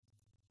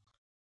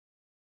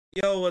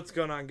Yo, what's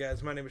going on,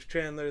 guys? My name is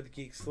Chandler,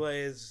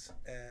 TheGeekSlays,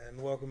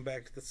 and welcome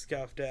back to the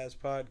Scuffed Ass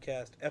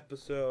Podcast,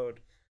 episode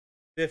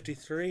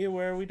 53,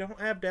 where we don't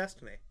have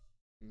Destiny.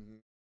 Mm-hmm.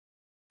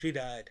 She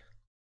died.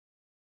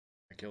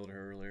 I killed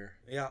her earlier.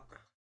 Yeah.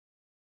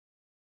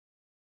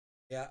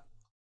 Yeah.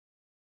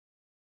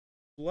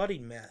 Bloody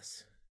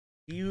mess.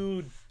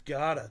 You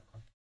gotta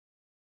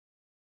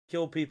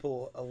kill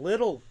people a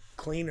little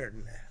cleaner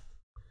than that.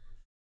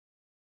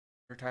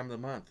 Her time of the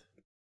month.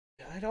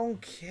 I don't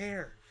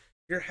care.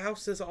 Your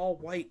house is all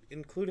white,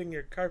 including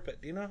your carpet.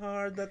 Do you know how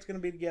hard that's gonna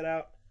be to get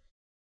out?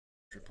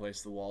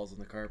 Replace the walls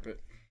and the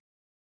carpet.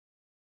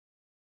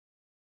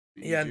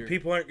 Yeah, and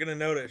people aren't gonna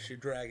notice you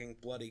dragging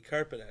bloody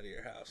carpet out of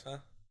your house, huh?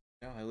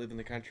 No, I live in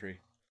the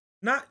country.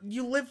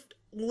 You live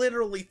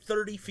literally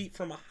 30 feet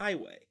from a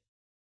highway.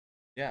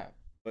 Yeah,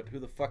 but who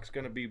the fuck's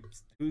gonna be?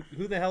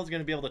 Who the hell's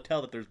gonna be able to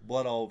tell that there's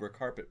blood all over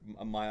carpet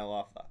a mile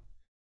off the?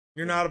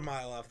 You're not a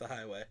mile off the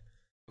highway.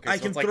 Okay, I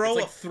so can it's like, throw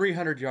it's like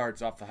 300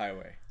 yards off the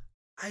highway.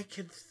 I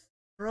could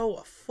throw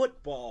a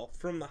football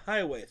from the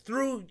highway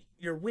through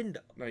your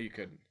window. No, you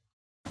couldn't.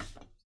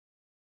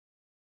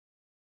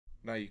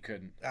 No, you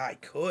couldn't. I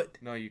could.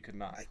 No, you could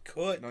not. I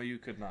could. No, you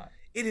could not.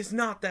 It is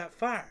not that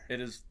far.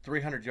 It is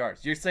 300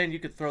 yards. You're saying you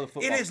could throw the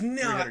football? It is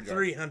not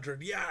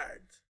 300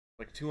 yards.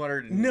 Like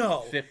 254.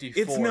 No,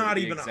 it's not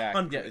even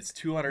 100. Yeah, it's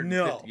 250.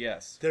 No,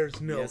 yes. There's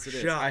no yes, it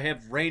shot. Is. I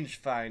have range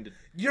find.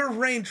 Your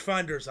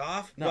rangefinder's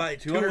off by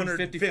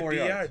 250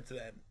 yards.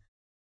 Then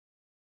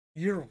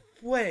you're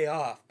way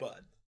off,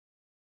 bud.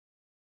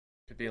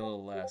 Could be a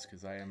little less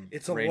because I am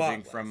it's a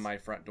ranging lot from my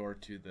front door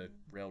to the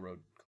railroad.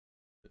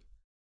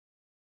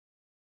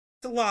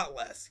 It's a lot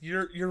less.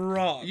 You're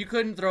wrong. You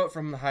couldn't throw it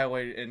from the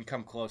highway and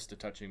come close to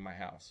touching my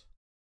house.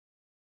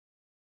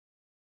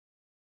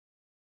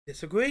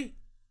 Disagree?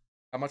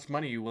 How much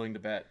money are you willing to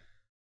bet?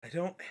 I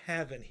don't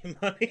have any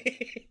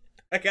money.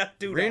 I got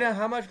 $2. Rena,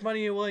 how much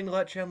money are you willing to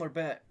let Chandler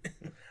bet?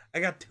 I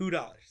got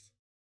 $2.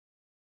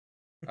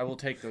 I will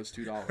take those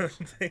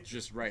 $2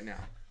 just right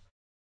now.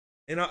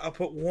 And I'll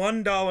put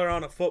 $1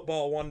 on a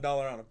football, $1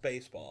 on a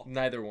baseball.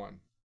 Neither one.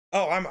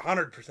 Oh, I'm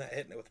 100%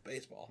 hitting it with a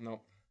baseball.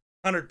 Nope.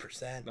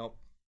 100%. Nope.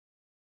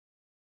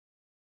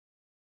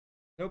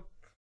 Nope.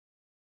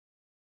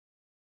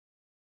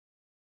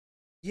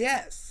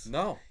 Yes.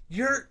 No.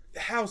 Your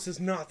house is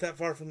not that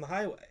far from the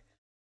highway.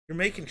 You're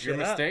making shit up.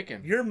 You're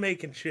mistaken. You're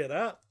making shit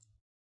up.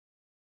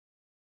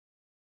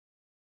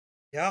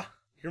 Yeah,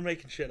 you're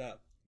making shit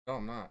up. No,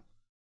 I'm not.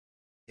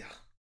 Yeah.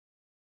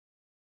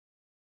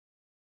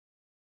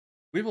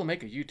 We will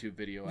make a YouTube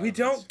video out We of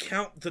don't this.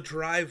 count the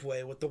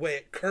driveway with the way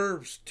it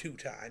curves 2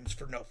 times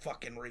for no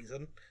fucking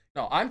reason.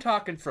 No, I'm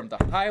talking from the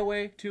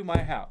highway to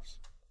my house.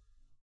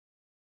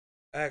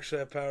 I actually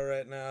have power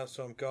right now,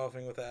 so I'm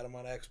golfing with Adam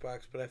on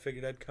Xbox, but I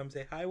figured I'd come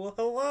say hi. Well,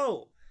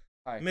 hello,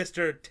 Hi.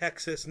 Mr.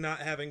 Texas not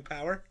having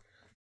power.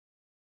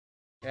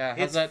 Yeah,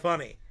 It's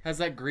funny. How's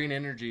that green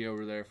energy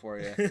over there for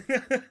you?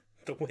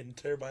 The wind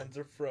turbines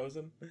are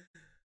frozen.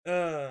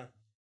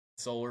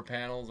 Solar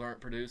panels aren't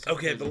producing.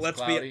 Okay, but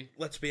cloudy.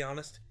 let's be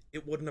honest.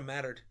 It wouldn't have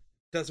mattered.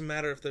 Doesn't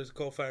matter if there's a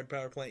coal-fired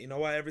power plant. You know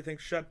why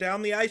everything's shut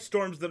down? The ice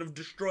storms that have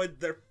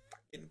destroyed their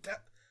fucking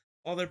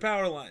all their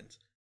power lines.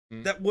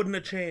 That wouldn't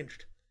have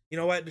changed. You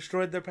know why it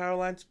destroyed their power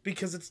lines?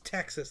 Because it's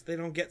Texas. They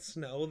don't get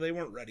snow. They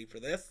weren't ready for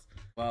this.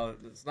 Well,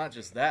 it's not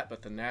just that,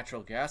 but the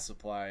natural gas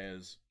supply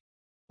is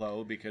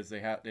low because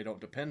they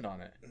don't depend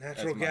on it.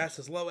 Natural gas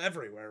is low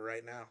everywhere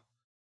right now.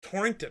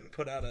 Torrington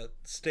put out a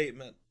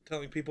statement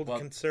telling people to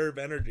conserve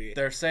energy.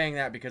 They're saying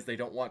that because they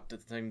don't want the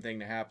same thing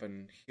to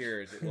happen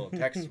here as it will in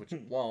Texas, which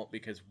it won't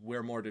because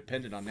we're more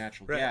dependent on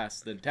natural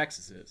gas than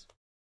Texas is.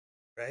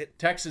 Right?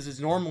 Texas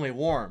is normally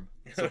warm,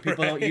 so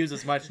people don't use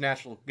as much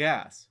natural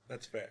gas.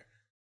 That's fair.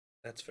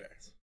 That's fair.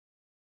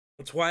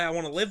 That's why I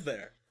want to live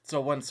there. So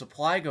when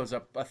supply goes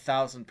up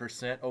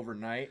 1,000%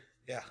 overnight,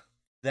 yeah,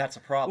 that's a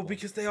problem. Well,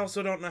 because they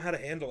also don't know how to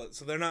handle it,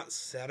 so they're not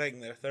setting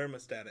their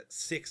thermostat at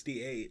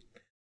 68.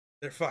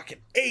 They're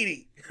fucking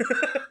 80.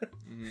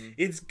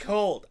 It's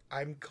cold.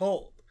 I'm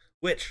cold,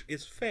 which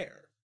is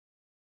fair.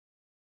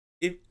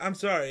 I'm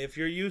sorry, if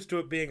you're used to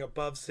it being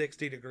above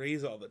 60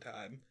 degrees all the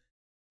time,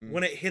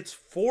 when it hits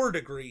 4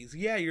 degrees,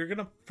 yeah, you're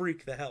gonna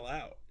freak the hell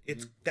out.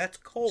 That's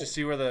cold. Did you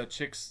see where the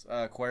chick's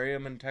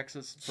aquarium in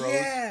Texas froze?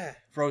 Yeah.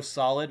 Froze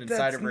solid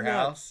inside of her nuts.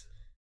 house.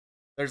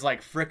 There's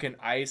like frickin'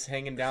 ice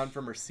hanging down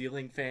from her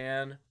ceiling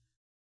fan.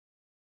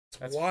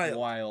 That's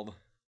wild.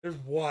 There's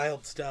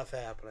wild stuff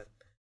happening.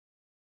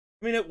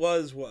 I mean, it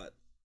was what?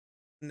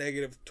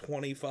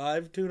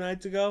 -25 2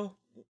 nights ago?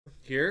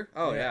 Here?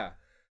 Oh, yeah.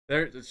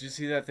 Did you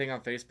see that thing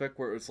on Facebook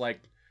where it was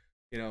like,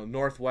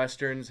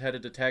 Northwestern's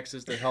headed to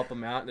Texas to help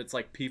them out, and it's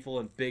like people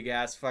in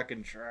big-ass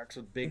fucking trucks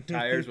with big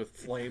tires with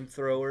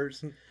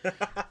flamethrowers.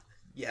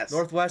 Yes.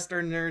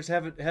 Northwesterners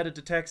headed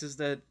to Texas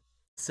to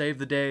save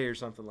the day or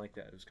something like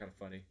that. It was kind of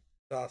funny.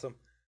 Awesome.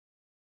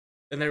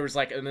 And there was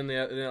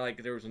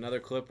there was another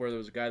clip where there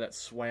was a guy that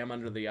swam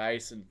under the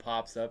ice and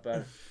pops up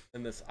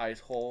in this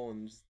ice hole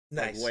and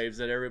waves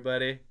at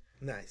everybody.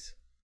 Nice.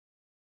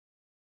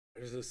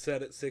 There's a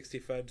set at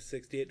 65 to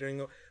 68 during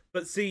the...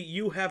 But see,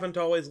 you haven't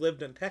always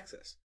lived in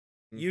Texas.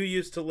 You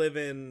used to live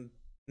in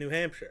New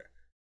Hampshire.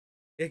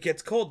 It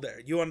gets cold there.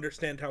 You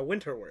understand how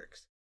winter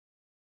works.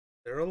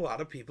 There are a lot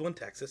of people in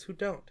Texas who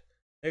don't.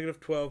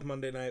 -12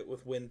 Monday night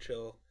with wind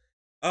chill.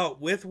 Oh,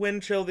 with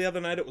wind chill the other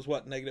night, it was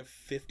what,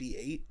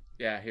 -58?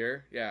 Yeah,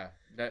 here? Yeah.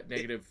 That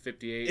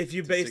 -58. If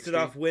you based it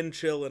off wind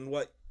chill and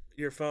what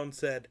your phone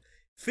said,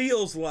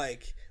 feels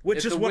like,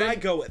 which is what I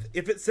go with.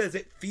 If it says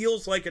it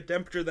feels like a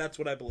temperature, that's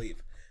what I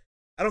believe.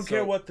 I don't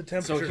care what the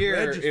temperature. So here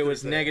it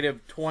was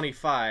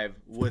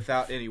 -25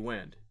 without any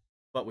wind,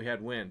 but we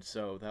had wind,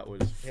 so that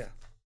was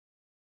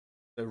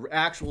The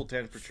actual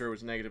temperature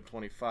was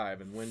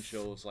 -25, and wind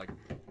chill was like.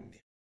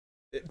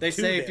 They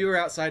say if you were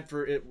outside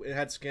for it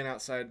had skin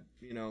outside,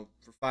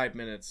 for 5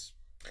 minutes,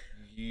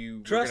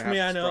 you trust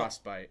me, I know.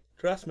 Frostbite.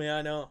 Trust me,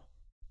 I know.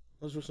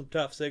 Those were some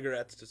tough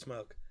cigarettes to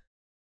smoke.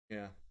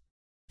 Yeah.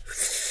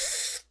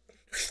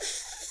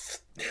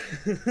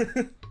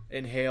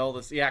 Inhale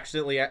this. You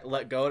accidentally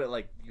let go of it,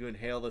 like you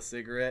inhale the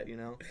cigarette,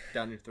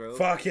 down your throat.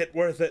 Fuck it,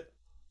 worth it.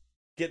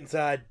 Get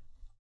inside.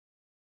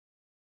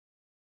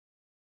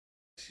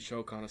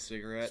 Choke on a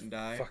cigarette and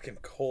die. Fucking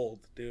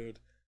cold, dude.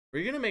 Were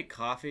you gonna make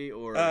coffee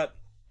or?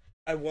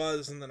 I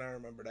was, and then I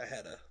remembered I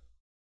had a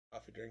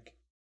coffee drink.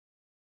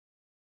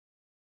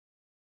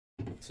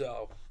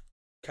 So,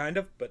 kind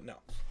of, but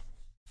no.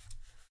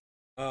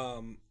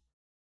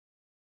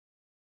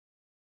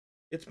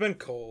 It's been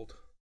cold.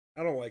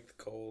 I don't like the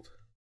cold.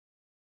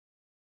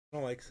 I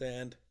don't like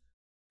sand.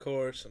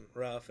 Coarse and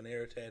rough and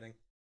irritating.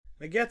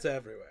 And it gets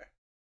everywhere.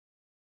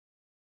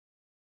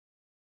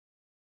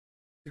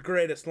 The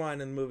greatest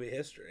line in movie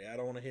history. I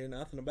don't want to hear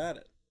nothing about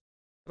it.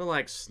 I don't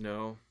like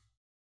snow.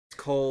 It's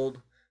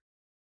cold.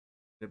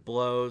 It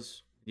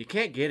blows. You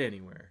can't get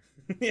anywhere.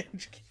 You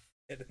can't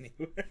get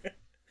anywhere.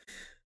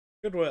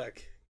 Good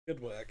work. Good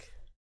work.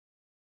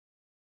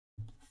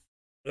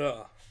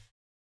 Ugh.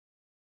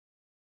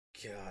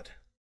 God.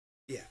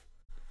 Yeah.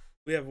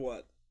 We have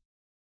what?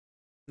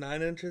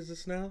 9 inches of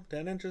snow?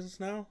 10 inches of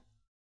snow?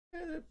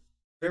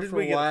 There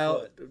for a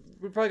while.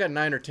 We probably got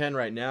 9 or 10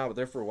 right now, but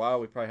there for a while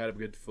we probably had a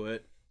good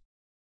foot.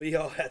 We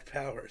all had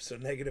power, so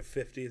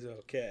 -50 is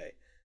okay.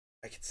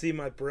 I could see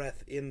my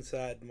breath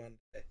inside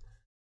Monday.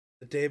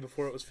 The day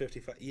before it was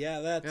 55. Yeah,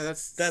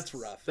 that's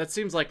rough. That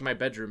seems like my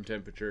bedroom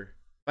temperature.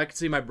 If I could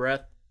see my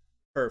breath,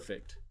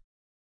 perfect.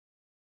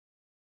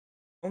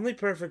 Only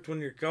perfect when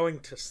you're going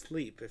to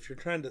sleep. If you're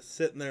trying to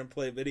sit in there and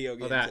play video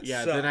games, sucks.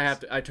 Then I have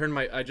to.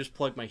 I just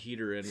plug my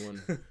heater in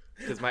one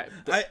because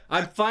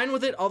I'm fine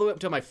with it all the way up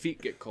until my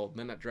feet get cold. And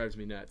then that drives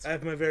me nuts. I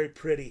have my very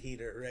pretty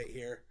heater right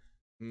here.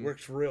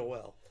 Works real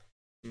well.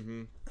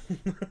 Mm-hmm.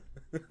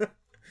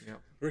 Yeah.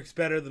 Works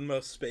better than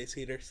most space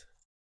heaters.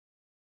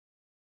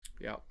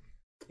 Yep.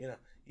 You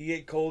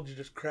get cold, you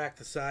just crack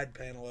the side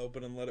panel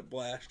open and let it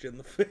blast you in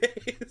the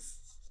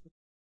face.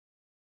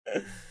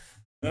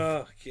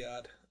 Oh,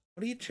 God.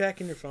 What are you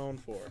checking your phone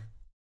for?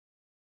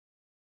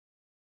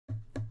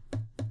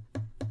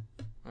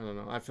 I don't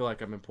know. I feel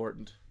like I'm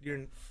important.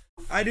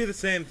 I do the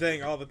same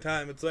thing all the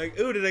time. It's like,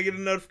 ooh, did I get a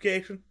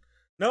notification?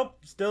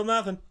 Nope, still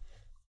nothing.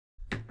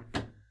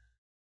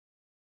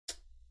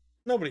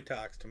 Nobody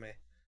talks to me.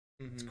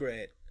 Mm-hmm. It's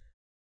great.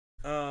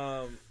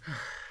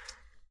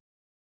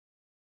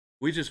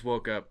 We just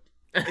woke up.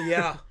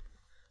 Yeah.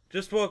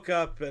 Just woke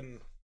up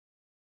and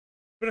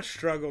it's been a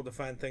struggle to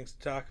find things to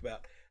talk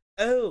about.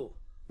 Oh,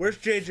 where's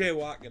JJ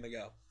Watt gonna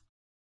go?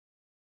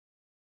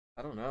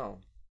 I don't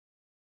know.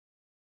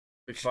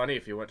 It'd be funny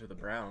if he went to the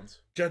Browns.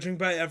 Judging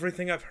by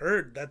everything I've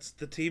heard, that's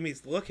the team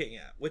he's looking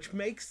at, which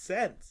makes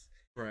sense.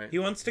 Right. He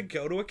wants to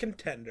go to a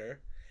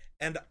contender,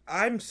 and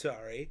I'm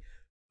sorry,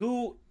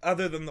 who,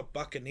 other than the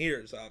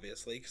Buccaneers,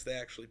 obviously, because they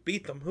actually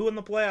beat them, who in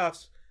the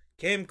playoffs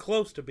came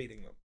close to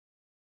beating them?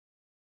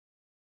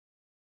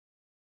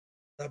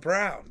 The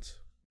Browns.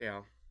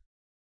 Yeah.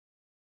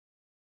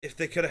 If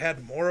they could have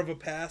had more of a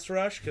pass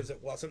rush, because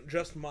it wasn't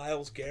just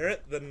Myles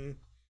Garrett, then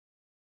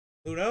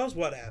who knows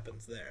what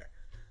happens there.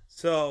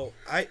 So,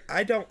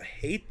 I don't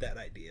hate that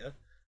idea.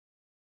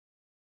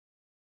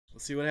 We'll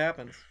see what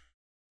happens.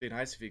 It'd be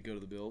nice if he'd go to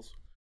the Bills.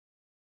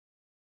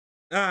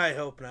 I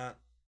hope not.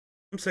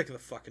 I'm sick of the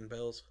fucking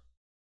Bills.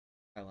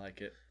 I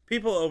like it.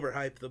 People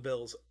overhype the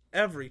Bills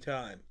every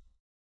time.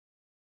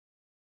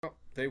 Well,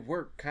 they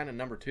were kind of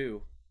number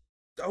 2.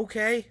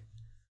 Okay.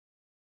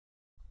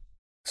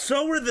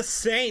 So were the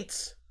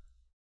Saints.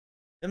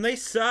 And they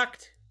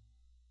sucked.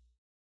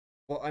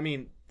 Well, I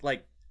mean,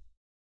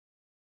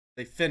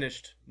 they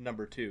finished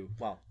number 2.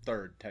 Well,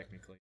 3rd,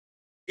 technically.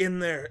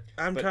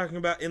 I'm talking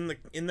about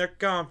in their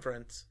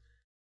conference.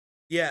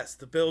 Yes,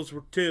 the Bills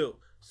were 2.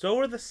 So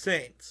were the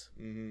Saints.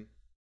 Mm-hmm.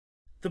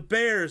 The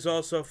Bears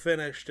also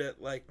finished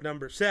at,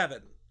 number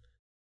 7.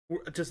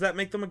 Does that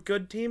make them a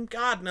good team?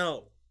 God,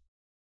 no.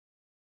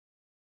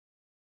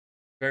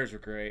 Bears were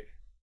great.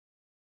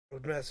 I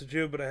would message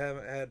you, but I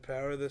haven't had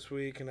power this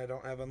week, and I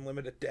don't have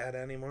unlimited data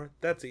anymore.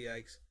 That's a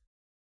yikes.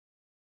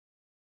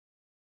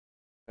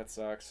 That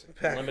sucks.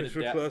 Packers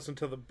were close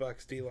until the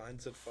Bucks D-line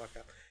said fuck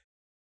up.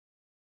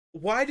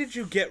 Why did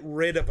you get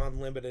rid of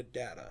unlimited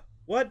data?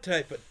 What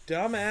type of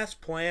dumbass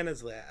plan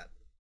is that?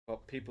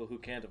 Well, people who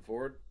can't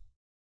afford,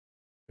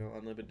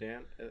 unlimited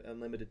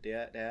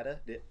data.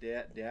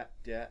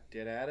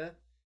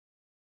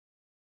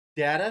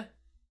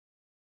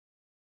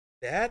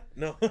 Dad?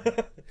 No.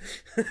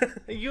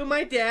 Are you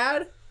my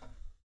dad?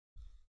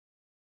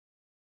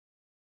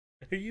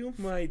 Are you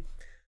my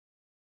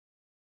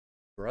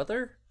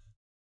brother?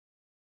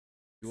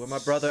 You are my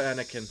brother,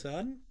 Anakin.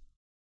 Son?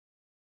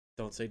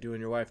 Don't say doing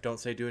your wife. Don't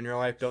say doing your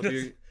wife. Don't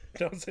do.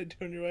 Don't say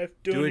doing your wife.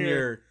 Doing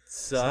your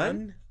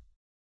son?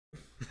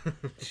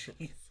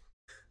 Jeez.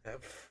 That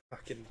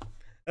fucking.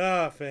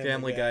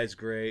 Family Guy's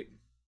great.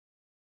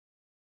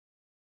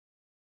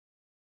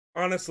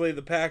 Honestly,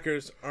 the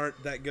Packers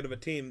aren't that good of a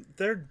team.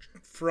 Their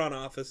front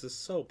office is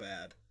so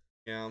bad.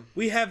 Yeah.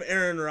 We have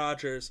Aaron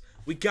Rodgers.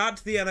 We got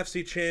to the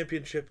NFC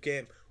Championship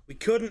game. We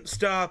couldn't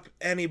stop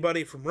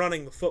anybody from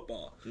running the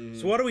football.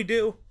 So what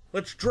do?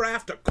 Let's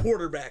draft a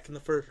quarterback in the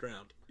first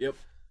round. Yep.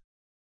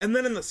 And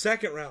then in the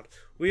second round,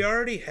 we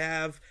already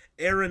have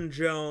Aaron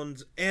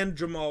Jones and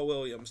Jamal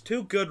Williams,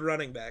 2 good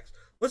running backs.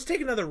 Let's take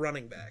another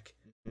running back.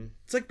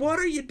 It's like, what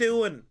are you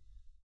doing?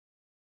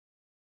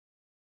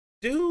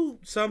 Do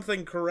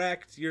something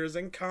correct. You're as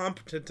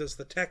incompetent as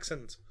the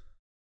Texans.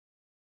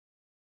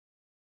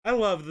 I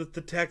love that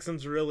the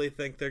Texans really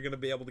think they're going to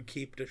be able to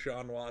keep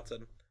Deshaun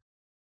Watson.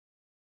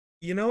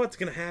 You know what's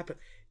going to happen?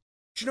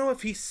 Do you know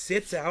if he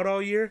sits out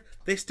all year,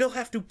 they still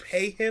have to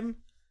pay him?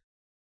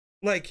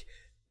 Like,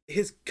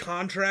 his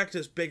contract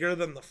is bigger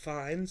than the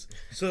fines.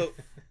 So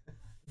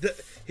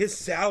his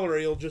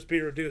salary will just be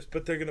reduced,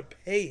 but they're going to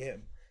pay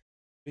him.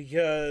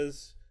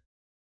 Because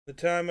the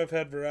time I've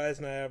had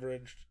Verizon, I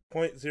averaged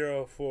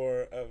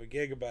 0.04 of a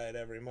gigabyte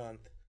every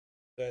month.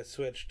 So I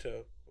switched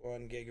to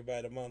 1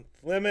 gigabyte a month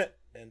limit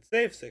and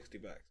saved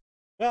 $60.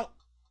 Well,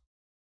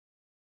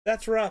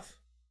 that's rough.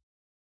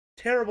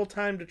 Terrible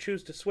time to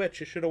choose to switch.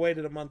 You should have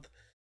waited a month.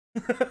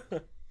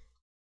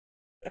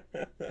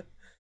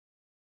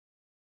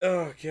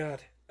 Oh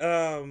god.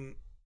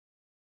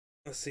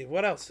 Let's see,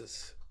 what else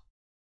is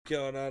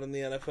going on in the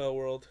NFL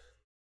world?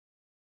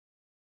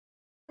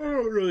 I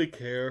don't really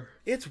care.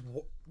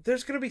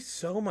 There's gonna be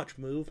so much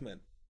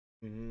movement.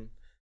 Mm-hmm.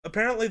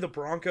 Apparently the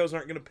Broncos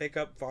aren't gonna pick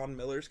up Von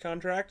Miller's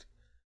contract,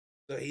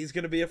 so he's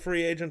gonna be a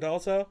free agent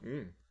also.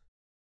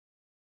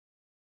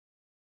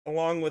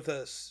 Along with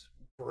a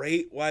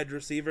great wide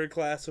receiver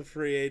class of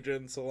free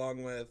agents,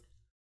 along with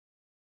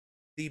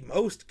the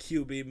most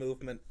QB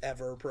movement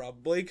ever,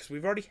 probably, because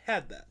we've already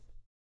had that.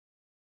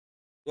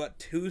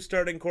 2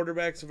 starting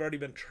quarterbacks have already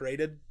been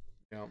traded?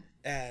 Yeah.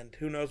 And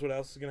who knows what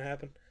else is going to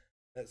happen?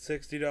 That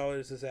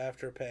 $60 is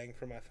after paying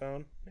for my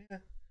phone. Yeah.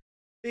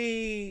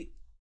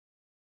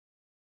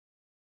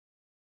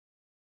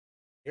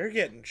 You're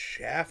getting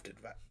shafted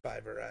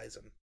by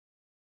Verizon.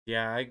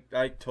 Yeah,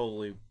 I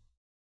totally,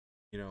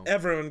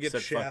 Everyone gets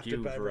said, shafted fuck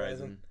you, by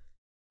Verizon.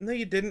 No,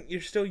 you didn't. You're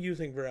still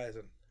using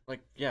Verizon.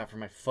 Like, yeah, for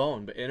my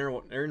phone, but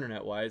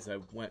internet-wise, I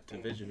went to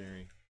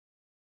Visionary.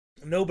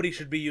 Nobody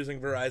should be using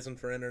Verizon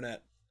for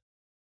internet.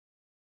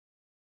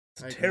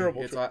 It's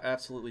terrible. It's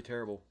absolutely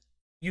terrible.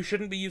 You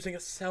shouldn't be using a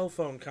cell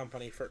phone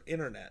company for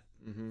internet.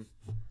 Mm-hmm.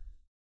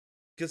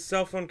 Because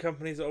cell phone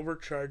companies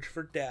overcharge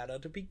for data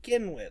to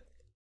begin with.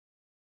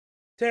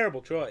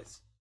 Terrible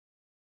choice.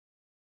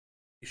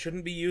 You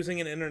shouldn't be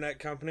using an internet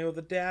company with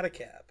a data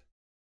cap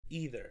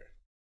either.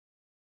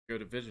 Go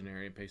to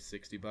Visionary and pay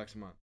 $60 a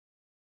month.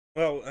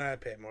 Well, I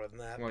pay more than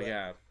that. Well,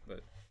 yeah,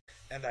 but...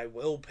 And I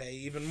will pay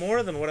even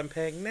more than what I'm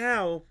paying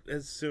now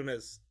as soon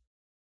as...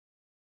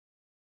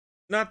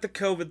 Not the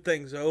COVID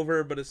thing's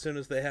over, but as soon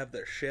as they have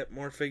their shit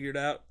more figured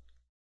out.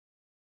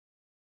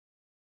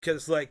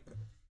 Because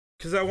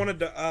I wanted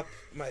to up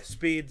my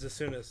speeds as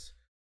soon as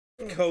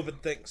the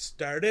COVID thing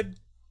started.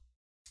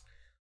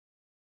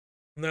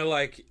 And they're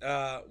like,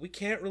 we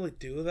can't really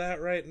do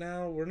that right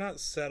now. We're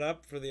not set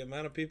up for the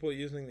amount of people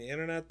using the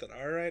internet that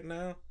are right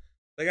now.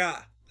 Like,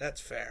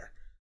 that's fair.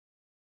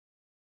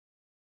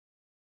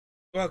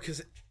 Well,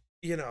 because,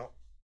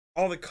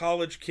 all the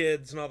college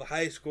kids and all the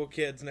high school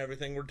kids and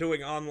everything were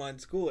doing online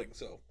schooling,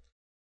 so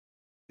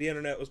the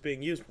internet was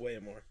being used way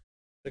more.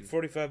 Like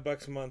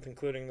 $45 a month,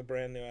 including the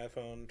brand new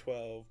iPhone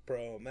 12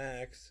 Pro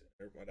Max,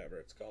 or whatever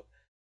it's called.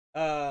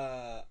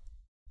 Why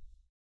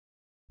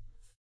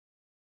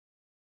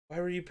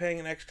were you paying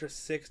an extra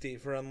 $60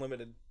 for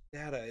unlimited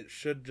data? It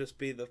should just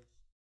be the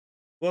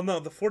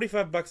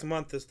 $45 a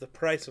month is the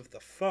price of the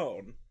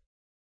phone,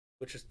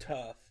 which is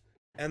tough.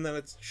 And then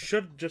it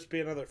should just be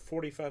another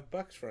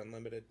 $45 for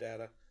unlimited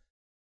data.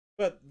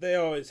 But they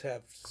always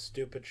have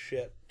stupid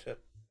shit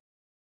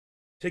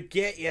to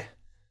get you.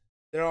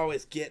 They're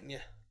always getting you.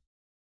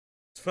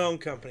 It's phone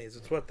companies.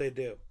 It's what they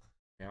do.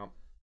 Yeah.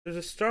 There's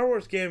a Star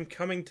Wars game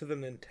coming to the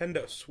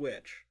Nintendo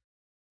Switch.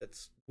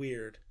 That's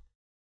weird.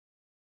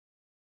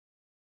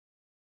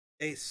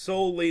 A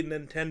solely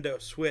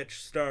Nintendo Switch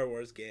Star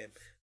Wars game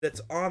that's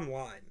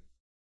online.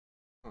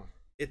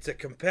 It's a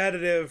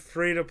competitive,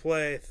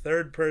 free-to-play,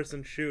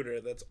 third-person shooter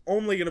that's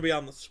only going to be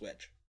on the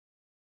Switch.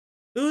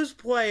 Who's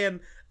playing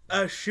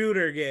a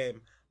shooter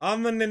game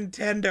on the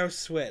Nintendo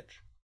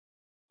Switch.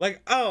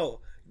 Like, oh,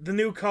 the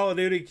new Call of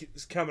Duty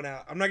is coming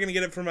out. I'm not going to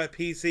get it for my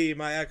PC,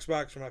 my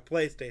Xbox, or my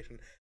PlayStation.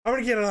 I'm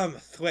going to get it on the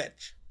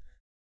Switch.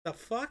 The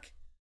fuck?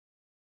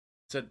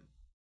 Said,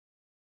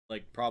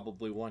 like,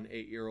 probably one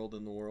 8-year-old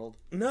in the world.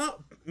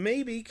 No,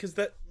 maybe, because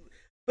that...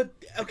 But,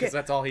 okay. Because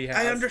that's all he has.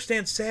 I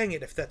understand saying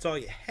it if that's all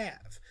you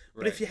have.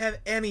 But if you have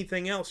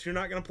anything else, you're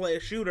not going to play a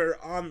shooter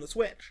on the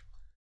Switch.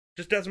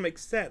 Just doesn't make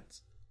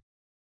sense.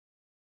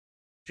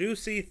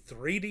 Juicy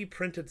 3D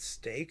printed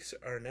steaks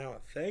are now a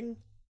thing.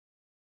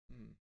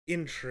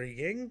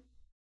 Intriguing.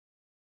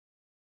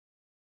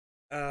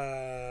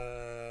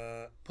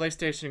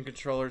 PlayStation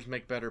controllers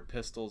make better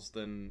pistols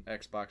than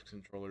Xbox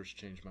controllers.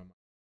 Change my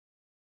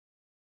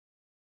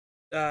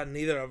mind.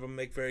 Neither of them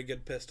make very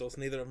good pistols.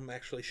 Neither of them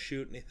actually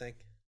shoot anything.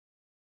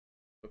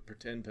 But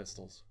pretend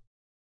pistols.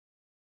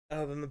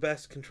 Then the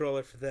best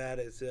controller for that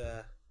is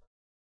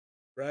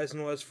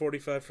Ryzen was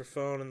 45 for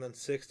phone and then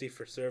 60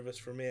 for service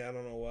for me. I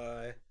don't know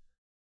why.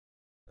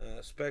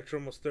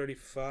 Spectrum was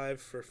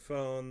 35 for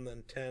phone,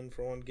 then 10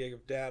 for 1 gig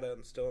of data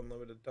and still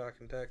unlimited talk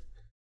and text.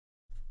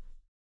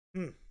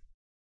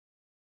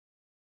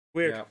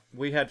 Weird. Yeah,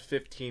 we had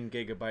 15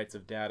 gigabytes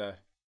of data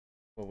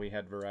when we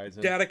had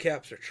Verizon. Data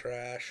caps are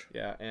trash.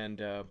 Yeah,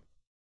 and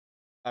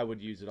I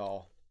would use it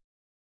all.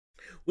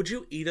 Would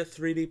you eat a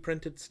 3D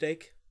printed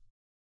steak?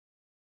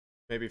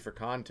 Maybe for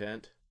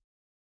content.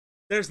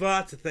 There's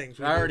lots of things.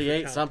 I already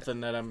ate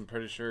something that I'm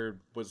pretty sure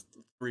was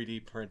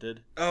 3D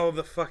printed. Oh,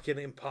 the fucking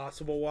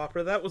Impossible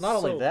Whopper. That was not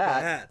so only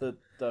that. Bad.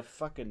 The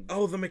fucking the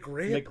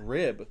McRib.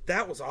 McRib.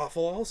 That was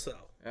awful.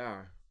 Also.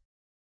 Yeah.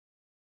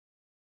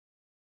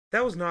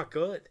 That was not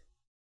good.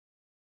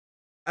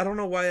 I don't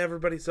know why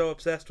everybody's so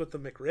obsessed with the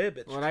McRib.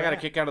 It's I got a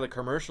kick out of the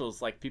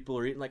commercials. Like people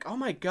are eating. Like, oh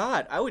my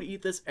god, I would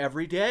eat this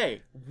every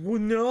day.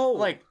 Well, no.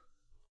 Like.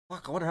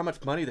 Fuck, I wonder how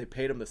much money they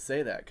paid him to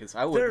say that, because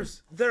I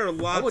wouldn't. There are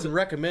lots. I wouldn't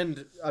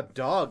recommend a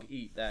dog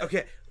eat that.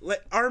 Okay,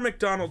 our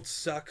McDonald's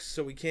sucks,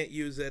 so we can't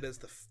use it as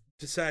the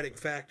deciding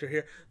factor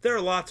here. There are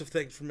lots of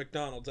things from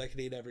McDonald's I could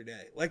eat every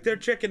day, like their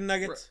chicken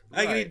nuggets.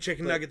 I could eat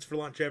chicken nuggets for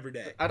lunch every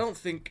day. I don't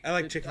think I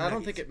like chicken. I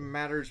don't think it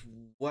matters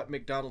what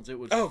McDonald's it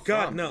was. Oh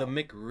God, from. no! The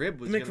McRib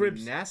was gonna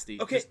be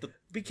nasty. Okay,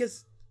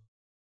 because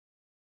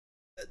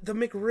the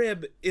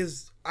McRib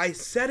is. I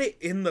said it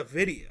in the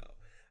video.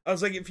 I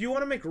was like, if you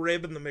want a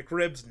McRib and the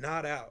McRib's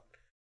not out,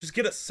 just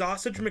get a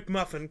sausage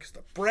McMuffin, because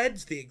the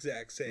bread's the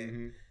exact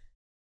same,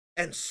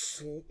 and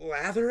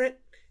slather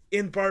it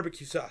in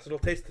barbecue sauce. It'll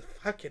taste the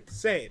fucking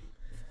same.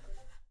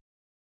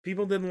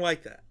 People didn't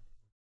like that.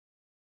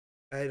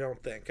 I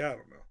don't think. I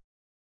don't know.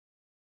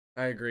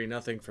 I agree.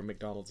 Nothing from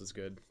McDonald's is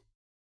good.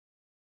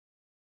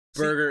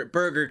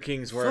 Burger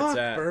King's where it's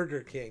at.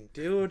 Burger King,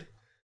 dude.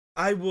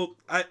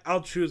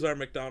 I'll choose our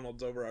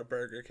McDonald's over our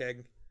Burger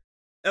King.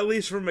 At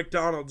least from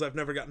McDonald's, I've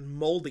never gotten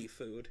moldy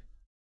food.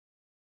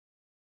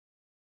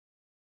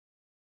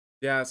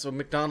 Yeah, so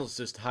McDonald's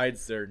just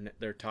hides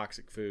their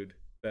toxic food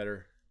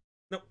better.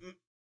 No,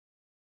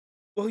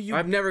 well,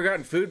 I've never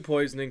gotten food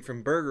poisoning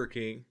from Burger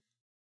King.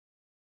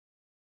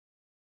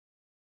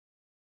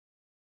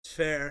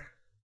 Fair.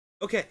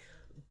 Okay,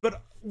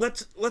 but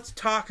let's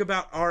talk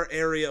about our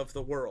area of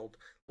the world.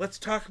 Let's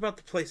talk about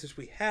the places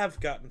we have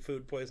gotten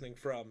food poisoning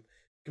from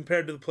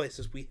compared to the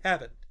places we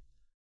haven't.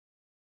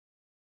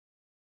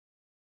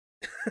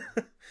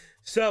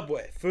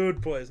 Subway,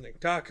 food poisoning.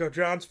 Taco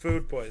John's,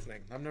 food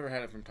poisoning. I've never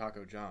had it from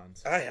Taco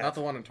John's. I have. Not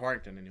the one in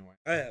Torrington, anyway.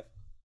 I have.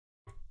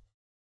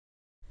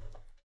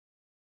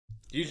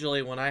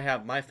 Usually when I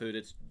have my food,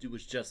 it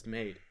was just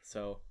made,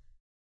 so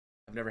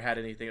I've never had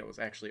anything that was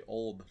actually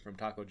old from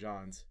Taco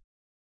John's.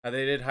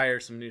 They did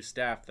hire some new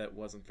staff that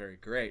wasn't very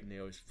great, and they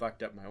always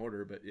fucked up my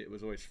order, but it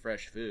was always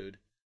fresh food.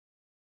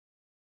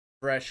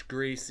 Fresh,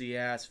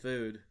 greasy-ass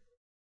food.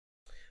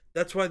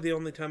 That's why the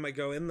only time I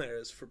go in there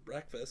is for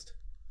breakfast.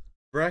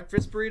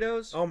 Breakfast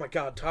burritos? Oh my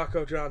god,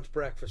 Taco John's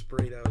breakfast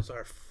burritos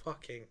are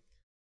fucking...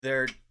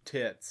 They're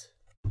tits.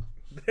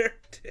 They're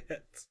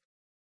tits.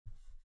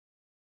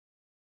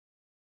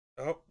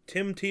 Oh,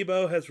 Tim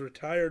Tebow has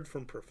retired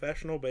from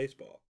professional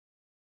baseball.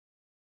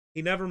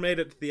 He never made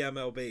it to the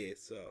MLB,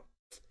 so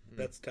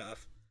that's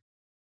tough.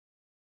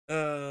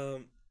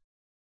 Atlantic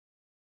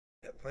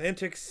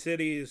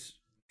City's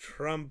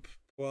Trump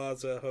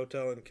Plaza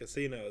Hotel and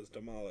Casino is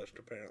demolished,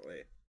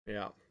 apparently.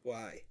 Yeah.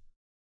 Why?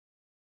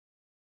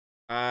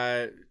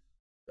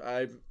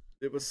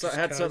 It was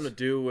had something to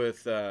do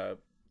with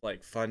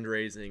like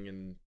fundraising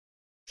and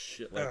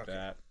shit like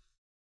that.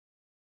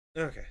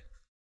 Okay.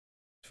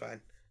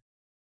 Fine.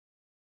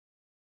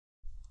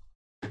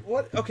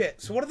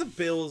 So what do the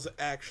Bills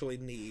actually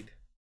need?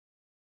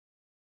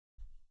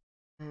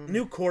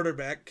 New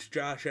quarterback,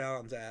 Josh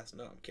Allen's ass.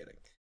 No, I'm kidding.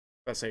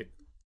 I say,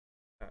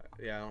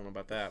 yeah, I don't know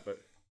about that, but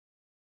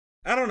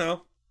I don't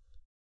know.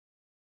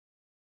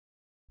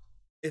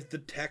 If the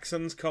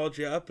Texans called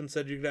you up and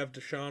said you could have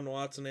Deshaun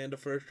Watson and a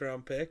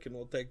first-round pick, and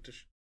we'll take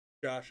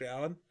Josh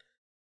Allen,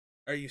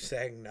 are you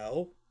saying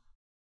no?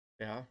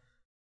 Yeah.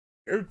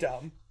 You're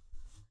dumb.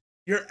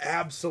 You're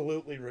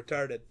absolutely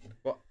retarded.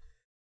 Well,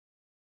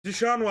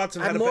 Deshaun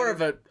Watson had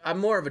I'm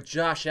more of a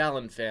Josh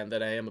Allen fan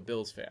than I am a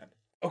Bills fan.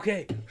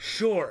 Okay,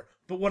 sure.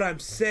 But what I'm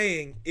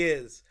saying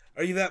is,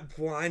 are you that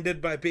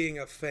blinded by being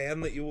a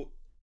fan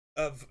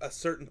of a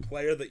certain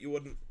player that you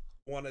wouldn't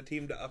want a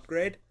team to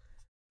upgrade?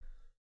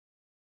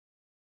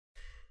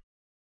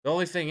 The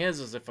only thing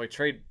is if I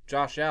trade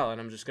Josh Allen,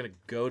 I'm just gonna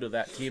go to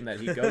that team that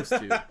he goes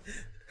to.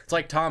 It's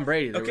like Tom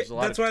Brady. There was a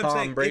lot of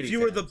Tom Brady. If you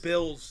were the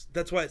Bills,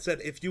 that's why I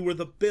said if you were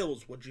the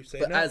Bills, would you say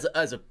but no?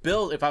 As a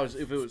Bill, if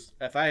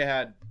I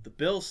had the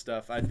Bills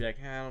stuff, I'd be like,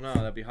 I don't know,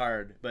 that'd be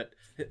hard. But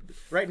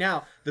right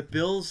now, the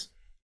Bills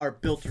are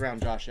built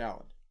around Josh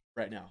Allen.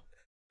 Right now.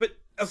 But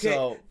okay,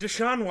 so,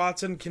 Deshaun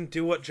Watson can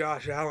do what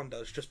Josh Allen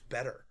does, just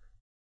better.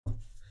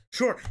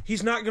 Sure,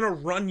 he's not going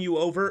to run you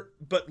over,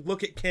 but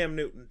look at Cam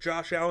Newton.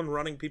 Josh Allen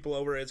running people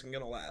over isn't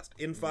going to last.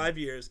 In 5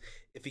 years,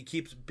 if he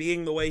keeps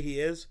being the way he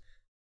is,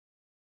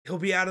 he'll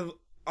be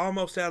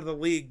almost out of the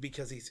league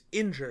because he's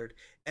injured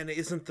and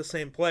isn't the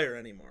same player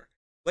anymore.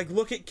 Like,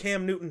 look at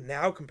Cam Newton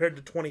now compared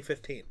to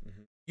 2015.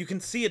 Mm-hmm. You can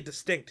see a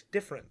distinct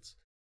difference.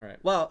 Right.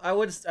 Well, I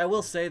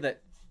will say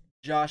that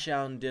Josh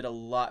Allen did a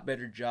lot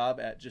better job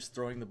at just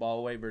throwing the ball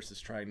away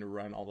versus trying to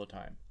run all the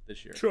time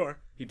this year. Sure.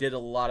 He did a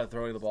lot of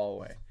throwing the ball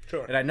away.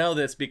 Sure. And I know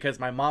this because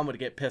my mom would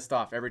get pissed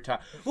off every time.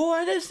 Well,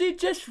 why does he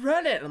just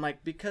run it? And I'm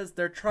like, because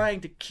they're trying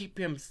to keep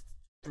him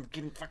from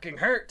getting fucking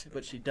hurt.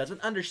 But she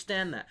doesn't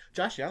understand that.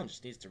 Josh Allen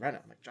just needs to run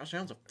it. I'm like, Josh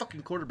Allen's a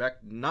fucking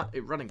quarterback, not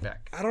a running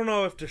back. I don't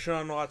know if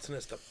Deshaun Watson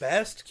is the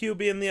best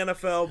QB in the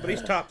NFL, but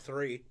he's top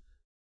 3.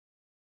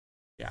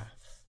 Yeah,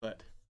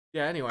 but...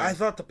 Yeah, anyway. I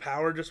thought the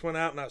power just went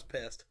out and I was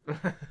pissed.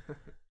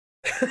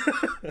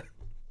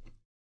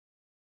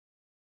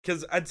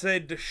 Because I'd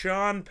say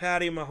Deshaun,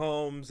 Patty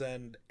Mahomes,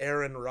 and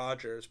Aaron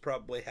Rodgers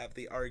probably have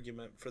the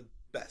argument for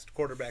best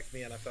quarterback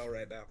in the NFL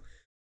right now.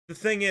 The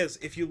thing is,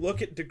 if you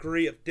look at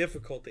degree of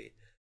difficulty,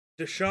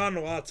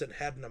 Deshaun Watson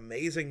had an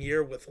amazing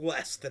year with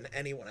less than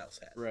anyone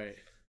else had. Right,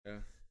 yeah.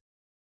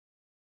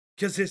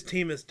 Because his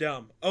team is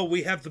dumb. Oh,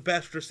 we have the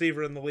best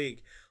receiver in the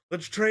league.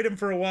 Let's trade him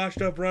for a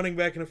washed-up running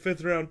back and a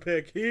 5th-round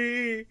pick.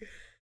 And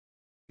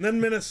then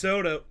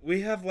Minnesota,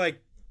 we have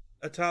like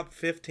a top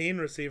 15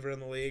 receiver in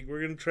the league.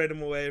 We're going to trade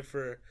him away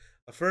for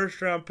a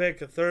 1st-round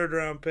pick, a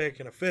 3rd-round pick,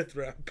 and a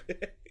 5th-round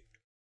pick.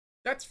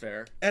 That's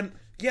fair. And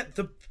yeah,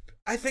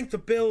 I think the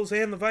Bills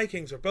and the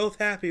Vikings are both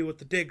happy with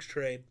the Diggs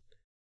trade.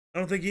 I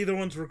don't think either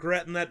one's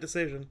regretting that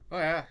decision. Oh,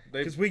 yeah.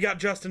 Because we got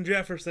Justin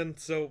Jefferson,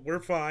 so we're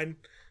fine.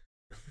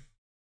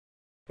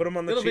 Put them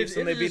on the Chiefs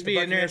and they beat the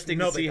Buccaneers. It'll be interesting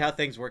to see how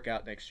things work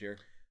out next year.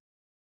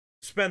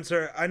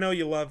 Spencer, I know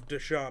you love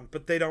Deshaun,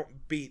 but they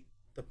don't beat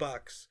the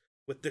Bucs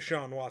with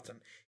Deshaun Watson.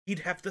 He'd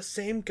have the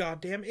same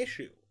goddamn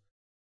issue.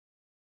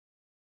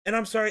 And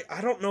I'm sorry, I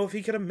don't know if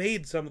he could have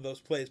made some of those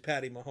plays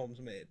Patty Mahomes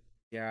made.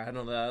 Yeah, I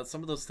don't know.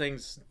 Some of those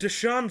things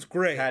Deshaun's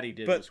great. Patty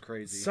did was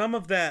crazy. Some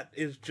of that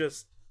is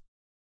just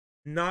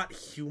not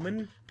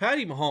human.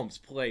 Patty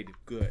Mahomes played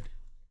good.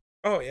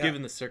 Oh, yeah.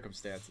 Given the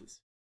circumstances.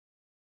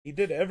 He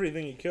did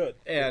everything he could.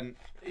 And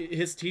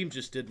his team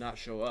just did not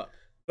show up.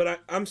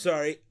 But I'm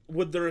sorry,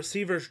 would the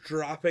receivers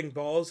dropping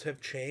balls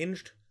have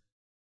changed?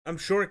 I'm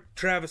sure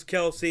Travis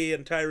Kelce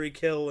and Tyreek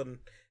Hill and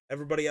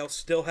everybody else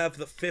still have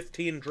the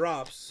 15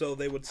 drops, so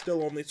they would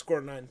still only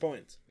score 9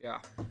 points. Yeah.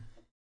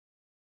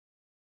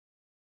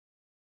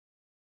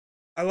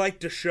 I like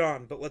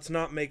Deshaun, but let's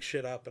not make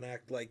shit up and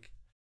act like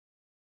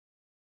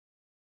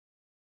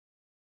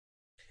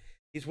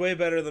he's way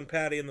better than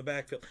Patty in the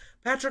backfield.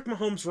 Patrick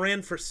Mahomes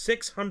ran for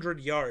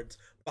 600 yards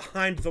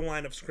behind the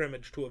line of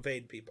scrimmage to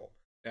evade people.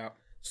 Yeah.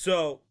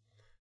 So,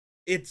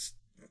 it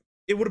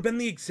would have been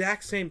the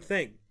exact same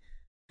thing.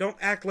 Don't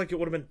act like it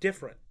would have been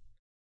different.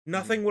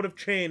 Nothing would have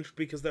changed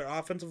because their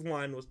offensive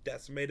line was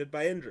decimated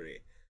by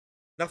injury.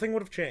 Nothing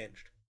would have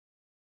changed.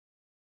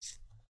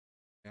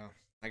 Yeah.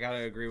 I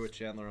gotta agree with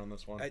Chandler on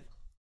this one.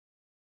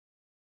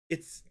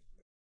 It's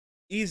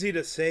easy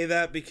to say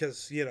that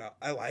because,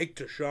 I like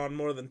Deshaun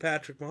more than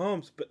Patrick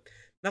Mahomes, but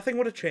nothing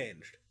would have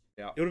changed.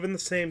 Yeah. It would have been the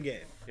same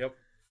game. Yep.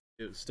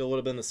 It still would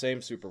have been the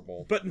same Super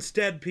Bowl. But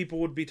instead, people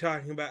would be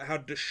talking about how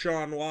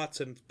Deshaun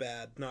Watson's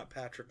bad, not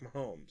Patrick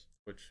Mahomes.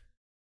 Which,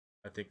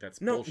 I think that's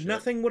bullshit. No,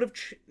 nothing would have...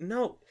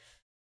 No.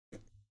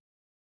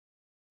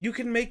 You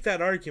can make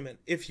that argument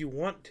if you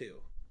want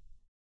to.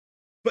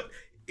 But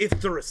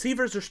if the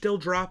receivers are still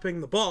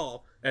dropping the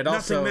ball, and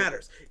nothing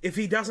matters. If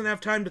he doesn't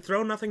have time to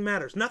throw, nothing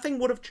matters. Nothing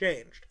would have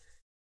changed.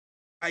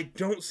 I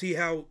don't see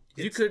how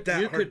it's hard to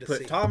see. You could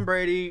put Tom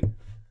Brady,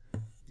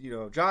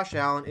 Josh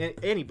Allen,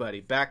 anybody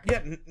back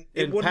in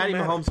Patty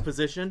Mahomes'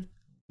 position,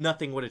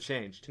 nothing would have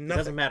changed. Nothing. It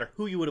doesn't matter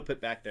who you would have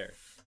put back there.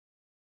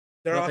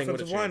 Their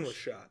offensive line was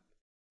shot.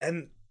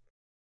 And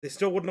they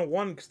still wouldn't have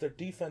won because their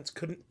defense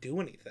couldn't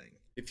do anything.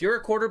 If you're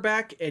a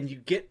quarterback and you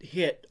get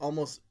hit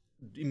almost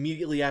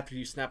immediately after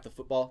you snap the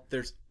football,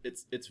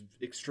 it's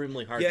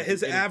extremely hard. Yeah,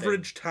 his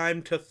average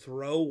time to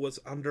throw was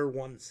under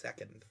 1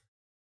 second.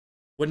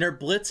 When they're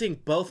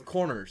blitzing both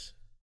corners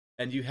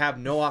and you have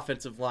no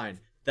offensive line,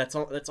 that's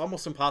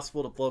almost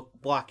impossible to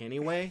block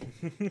anyway.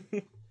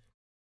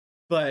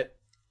 But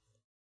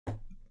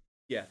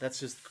yeah, that's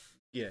just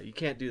Yeah, you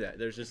can't do that.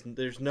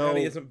 There's no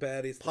Patty isn't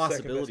bad. He's the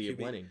possibility second of best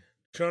QB. winning.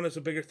 Sean is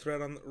a bigger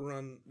threat on the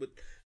run,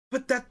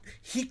 but that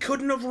he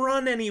couldn't have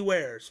run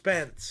anywhere,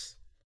 Spence.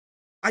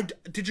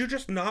 Did you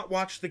just not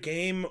watch the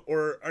game,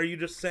 or are you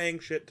just saying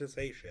shit to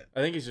say shit?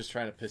 I think he's just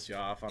trying to piss you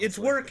off. Honestly. It's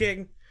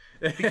working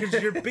because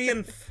you're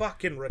being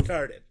fucking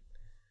retarded.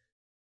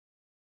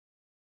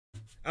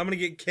 I'm gonna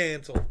get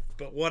canceled,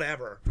 but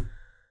whatever.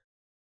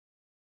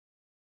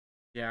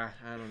 Yeah,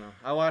 I don't know.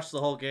 I watched the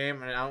whole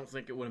game, and I don't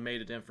think it would have made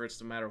a difference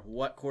no matter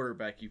what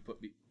quarterback you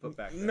put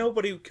back there.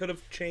 Nobody could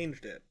have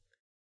changed it.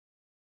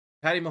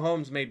 Patty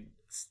Mahomes made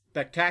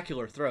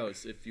spectacular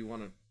throws, if you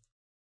want to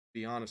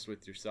be honest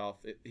with yourself.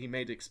 He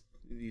made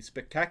these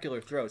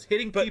spectacular throws,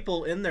 hitting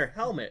people in their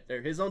helmet,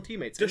 his own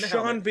teammates, in the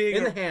helmet,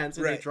 in the hands,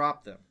 and they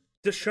dropped them.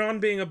 Deshaun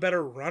being a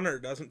better runner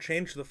doesn't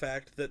change the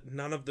fact that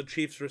none of the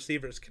Chiefs'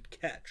 receivers could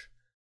catch.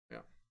 Yeah.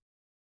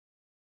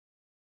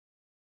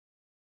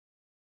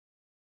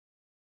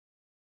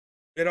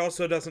 It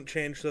also doesn't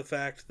change the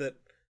fact that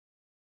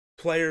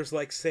players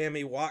like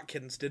Sammy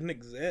Watkins didn't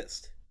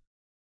exist.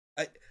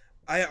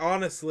 I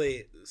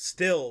honestly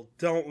still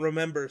don't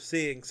remember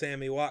seeing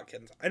Sammy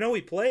Watkins. I know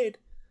he played,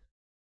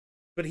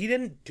 but he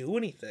didn't do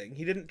anything.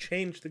 He didn't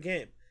change the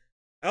game.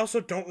 I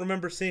also don't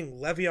remember seeing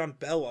Le'Veon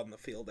Bell on the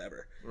field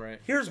ever. Right.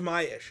 Here's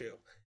my issue,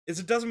 is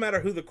it doesn't matter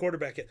who the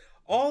quarterback is.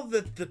 All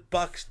that the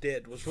Bucs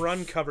did was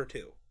run cover 2.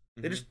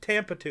 Mm-hmm. They just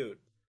Tampa 2'd.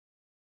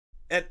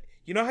 And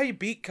you know how you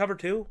beat cover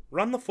 2?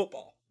 Run the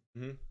football.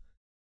 Mm-hmm.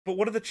 But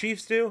what do the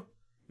Chiefs do?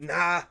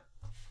 Nah.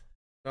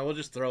 No, we'll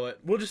just throw it.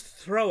 We'll just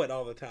throw it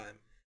all the time.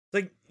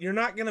 Like, you're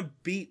not going to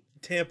beat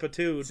Tampa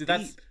 2 See,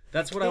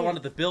 that's what I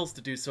wanted the Bills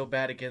to do so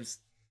bad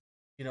against,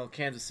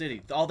 Kansas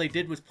City. All they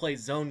did was play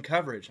zone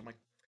coverage. I'm like,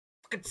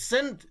 fucking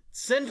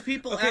send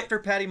people after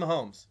Patty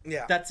Mahomes.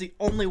 Yeah. That's the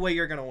only way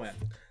you're going to win.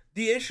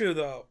 The issue,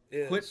 though,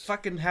 is... Quit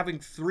fucking having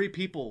 3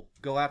 people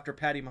go after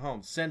Patty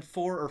Mahomes. Send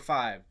 4 or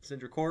 5.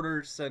 Send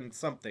recorders, send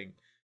something.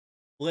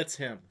 Blitz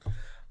him.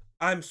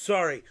 I'm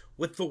sorry.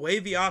 With the way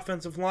the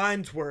offensive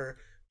lines were...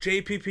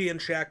 JPP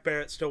and Shaq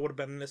Barrett still would have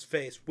been in his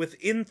face.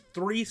 Within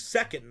 3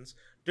 seconds,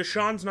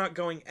 Deshaun's not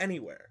going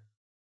anywhere.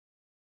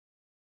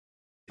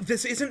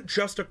 This isn't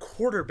just a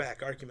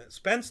quarterback argument.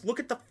 Spence,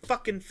 look at the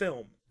fucking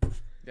film.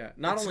 Yeah,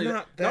 not only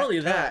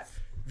that,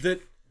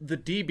 the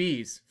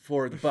DBs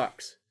for the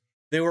Bucs,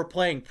 they were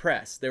playing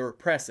press. They were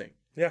pressing.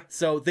 Yeah.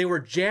 So they were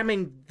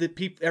jamming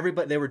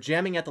everybody. They were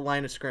jamming at the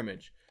line of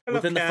scrimmage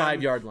within the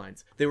 5-yard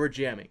lines. They were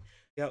jamming.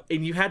 Yep.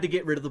 And you had to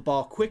get rid of the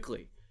ball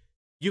quickly.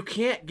 You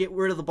can't get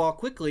rid of the ball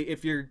quickly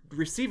if your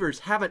receivers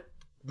haven't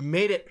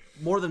made it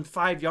more than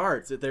 5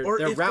 yards. Their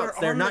routes,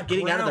 they're not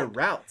getting out of their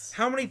routes.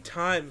 How many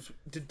times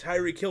did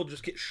Tyreek Hill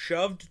just get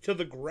shoved to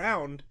the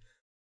ground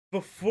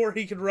before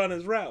he could run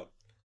his route?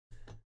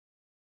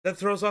 That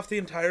throws off the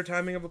entire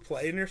timing of a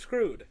play, and you're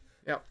screwed.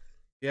 Yeah,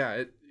 yeah.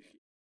 It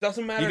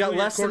doesn't matter. You got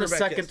less than a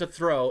second to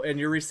throw, and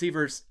your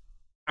receivers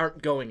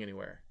aren't going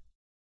anywhere.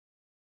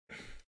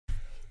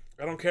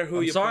 I don't care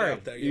who you put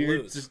out there. You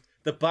lose.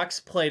 The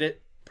Bucs played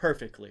it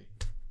perfectly.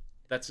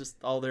 That's just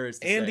all there is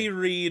to say. Andy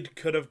Reid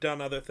could have done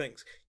other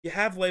things. You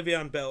have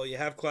Le'Veon Bell, you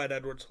have Clyde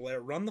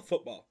Edwards-Helaire. Run the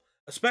football,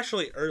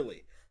 especially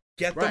early.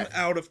 Get them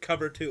out of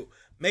cover 2.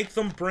 Make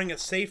them bring a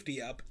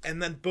safety up,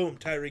 and then boom,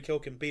 Tyreek Hill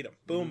can beat him.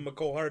 Boom,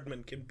 McCole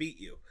Hardman can beat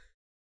you.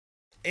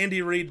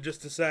 Andy Reid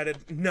just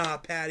decided, nah,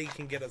 Patty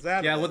can get us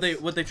out of this.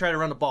 Would they try to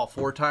run the ball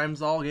 4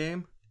 times all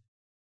game?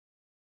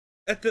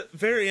 At the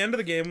very end of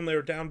the game, when they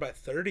were down by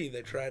 30,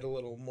 they tried a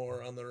little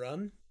more on the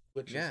run,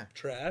 which is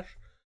trash.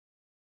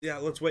 Yeah,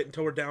 let's wait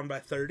until we're down by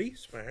 30.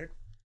 Smart.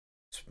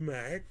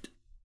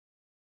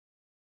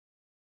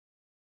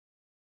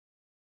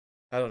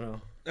 I don't know.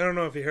 I don't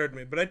know if you heard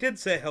me, but I did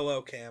say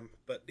hello, Cam,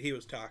 but he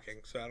was talking,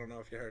 so I don't know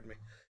if you heard me.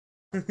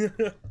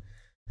 It's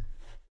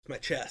my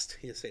chest,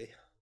 you see.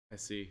 I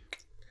see.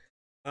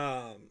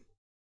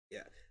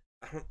 Yeah.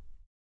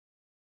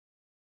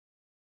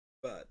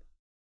 But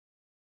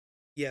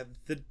yeah,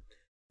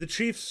 the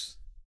Chiefs,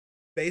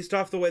 based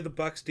off the way the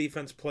Bucs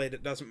defense played,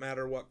 it doesn't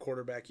matter what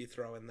quarterback you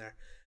throw in there.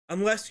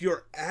 Unless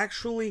you're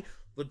actually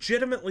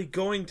legitimately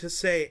going to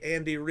say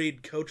Andy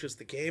Reid coaches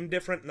the game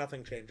different,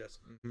 nothing changes.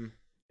 Mm-hmm.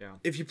 Yeah.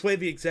 If you play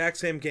the exact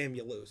same game,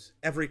 you lose.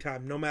 Every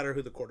time, no matter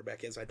who the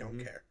quarterback is, I don't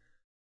care.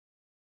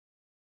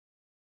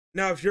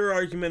 Now, if your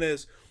argument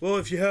is, well,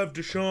 if you have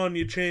Deshaun,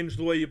 you change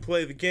the way you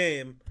play the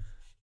game.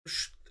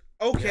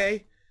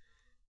 Okay.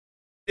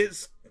 Yeah.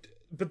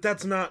 But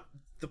that's not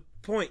the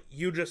point.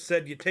 You just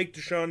said you take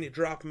Deshaun, you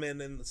drop him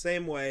in the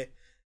same way,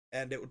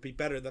 and it would be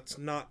better. That's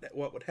not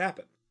what would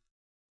happen.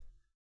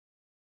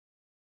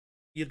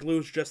 You'd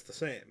lose just the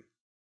same.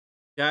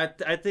 Yeah,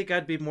 I think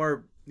I'd be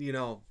more,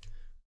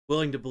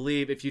 willing to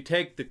believe if you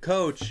take the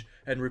coach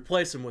and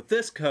replace him with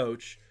this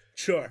coach,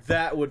 sure,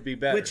 that would be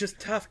better. Which is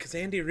tough because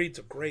Andy Reid's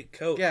a great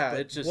coach. Yeah,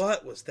 but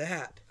what was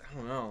that? I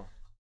don't know.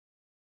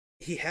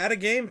 He had a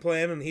game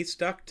plan and he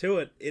stuck to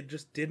it. It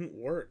just didn't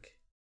work.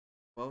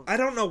 Well, I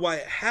don't know why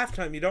at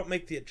halftime you don't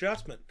make the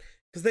adjustment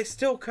because they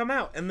still come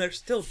out and they're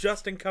still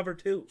just in cover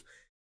 2.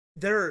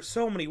 There are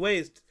so many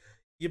ways.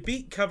 You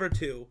beat cover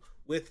 2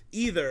 with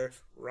either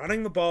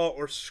running the ball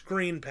or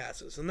screen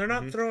passes, and they're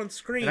not throwing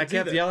screens. And I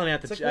kept yelling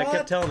at I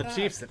kept telling the God.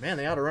 Chiefs that, man,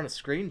 they ought to run a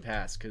screen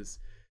pass, because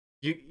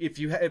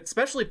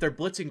especially if they're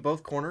blitzing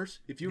both corners,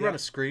 if you run a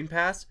screen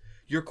pass,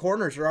 your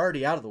corners are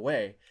already out of the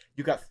way.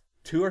 You got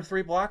 2 or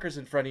 3 blockers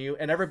in front of you,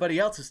 and everybody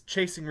else is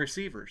chasing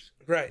receivers.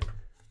 Right.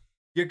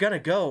 You're gonna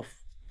go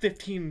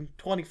 15,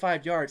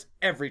 25 yards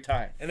every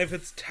time. And if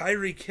it's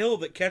Tyreek Hill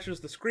that catches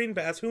the screen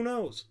pass, who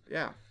knows?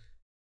 Yeah.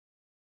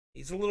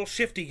 He's a little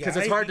shifty guy. Because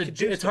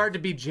it's hard to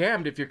be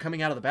jammed if you're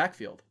coming out of the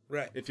backfield.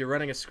 Right. If you're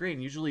running a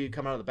screen, usually you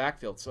come out of the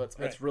backfield, so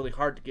it's really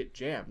hard to get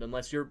jammed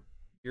unless your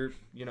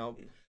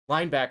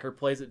linebacker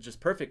plays it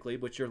just perfectly,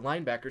 but your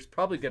linebacker's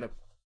probably gonna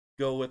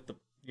go with the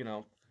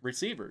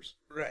receivers.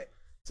 Right.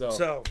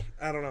 So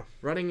I don't know.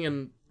 Running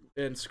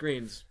in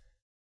screens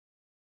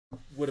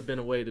would have been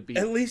a way to beat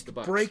at least the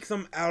Bucs. Break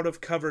them out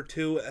of cover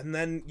 2, and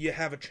then you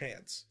have a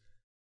chance.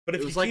 But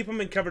if you keep them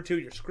in cover 2,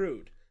 you're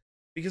screwed,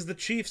 because the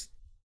Chiefs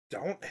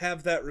don't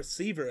have that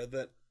receiver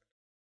that. It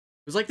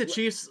was like the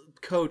Chiefs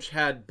coach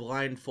had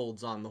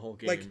blindfolds on the whole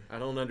game. Like, I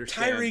don't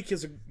understand. Tyreek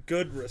is a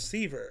good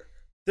receiver.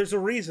 There's a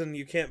reason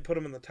you can't put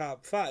him in the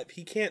top 5.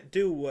 He can't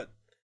do what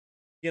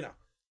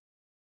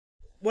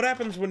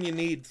happens when you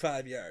need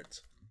 5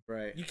 yards.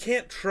 Right. You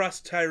can't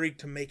trust Tyreek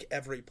to make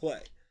every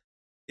play.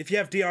 If you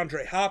have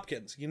DeAndre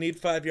Hopkins, you need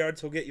 5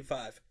 yards, he'll get you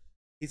 5.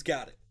 He's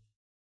got it.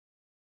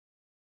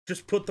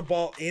 Just put the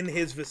ball in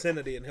his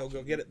vicinity and he'll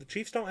go get it. The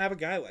Chiefs don't have a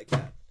guy like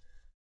that.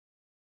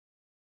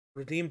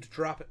 Redeemed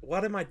drop it.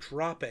 What am I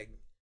dropping?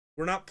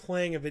 We're not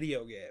playing a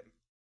video game.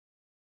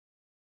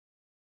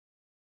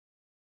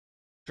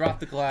 Drop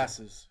the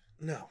glasses.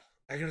 No.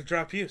 I gotta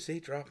drop you. See?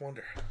 Drop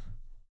Wonder.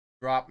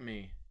 Drop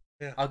me.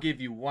 Yeah. I'll give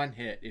you 1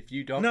 hit. If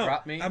you don't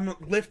drop me... I'm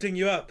lifting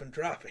you up and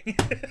dropping.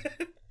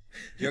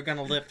 You're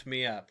gonna lift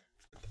me up.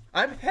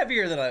 I'm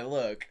heavier than I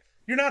look.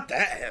 You're not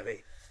that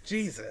heavy.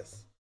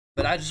 Jesus.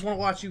 But I just want to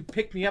watch you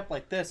pick me up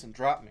like this and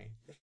drop me.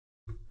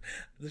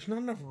 There's not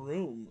enough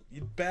room.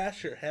 You'd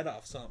bash your head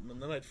off something,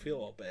 and then I'd feel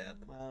all bad.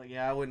 Well,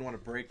 yeah, I wouldn't want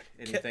to break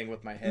anything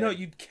with my head. No,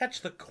 you'd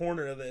catch the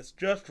corner of this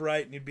just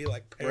right, and you'd be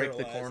like paralyzed.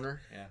 Break the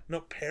corner? Yeah.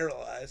 No,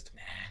 paralyzed.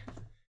 Nah.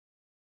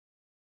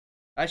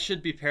 I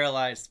should be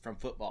paralyzed from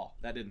football.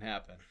 That didn't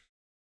happen.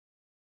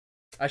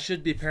 I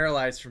should be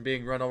paralyzed from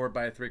being run over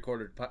by a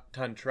 3/4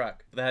 ton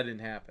truck. But that didn't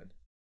happen.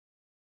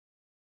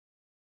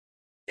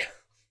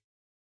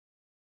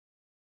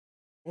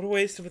 What a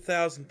waste of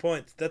 1,000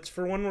 points. That's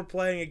for when we're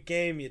playing a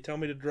game, you tell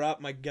me to drop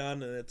my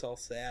gun and it's all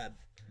sad.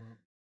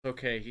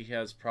 Okay, he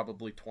has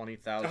probably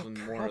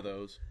 20,000 more of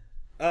those.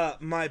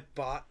 My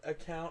bot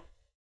account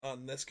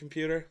on this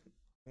computer,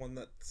 one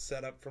that's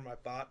set up for my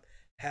bot,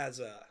 has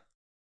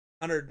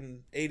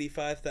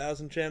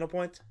 185,000 channel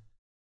points.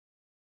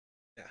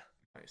 Yeah.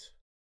 Nice.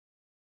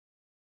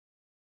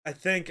 I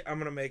think I'm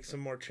going to make some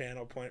more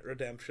channel point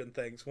redemption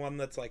things. One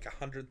that's like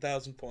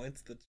 100,000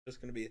 points that's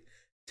just going to be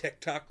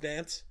TikTok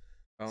dance.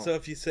 Oh. So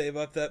if you save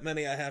up that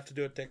many, I have to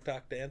do a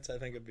TikTok dance. I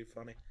think it'd be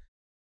funny.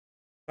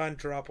 Fine,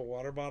 drop a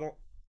water bottle.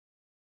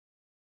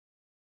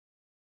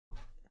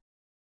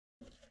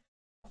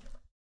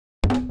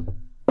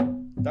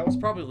 That was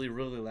probably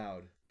really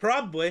loud.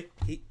 Probably.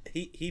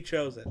 He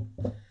chose it.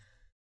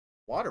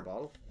 Water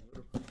bottle?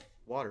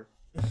 Water.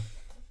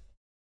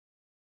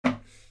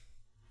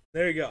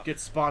 There you go. Get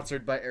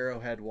sponsored by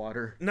Arrowhead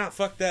Water. Nah,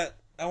 fuck that.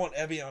 I want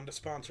Evian to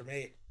sponsor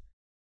me.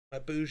 My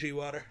bougie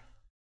water.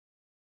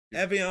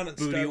 Evian and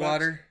Booty Starbucks.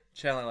 water?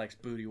 Chandler likes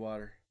booty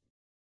water.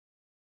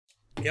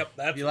 Yep,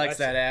 that's he likes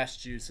that ass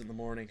juice in the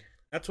morning.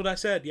 That's what I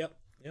said. Yep.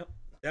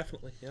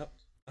 Definitely. Yep.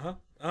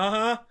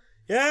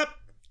 Yep.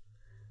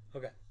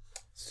 Okay.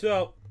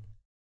 So,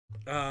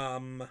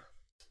 I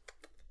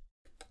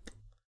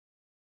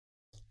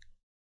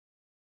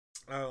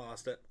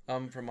lost it.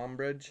 From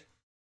Umbridge.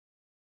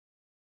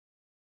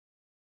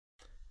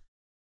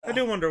 I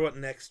do wonder what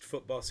next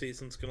football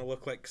season's going to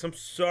look like. Because I'm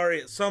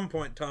sorry, at some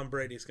point Tom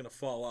Brady's going to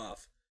fall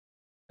off.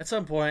 At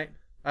some point.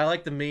 I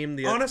like the meme.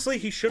 Honestly,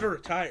 he should have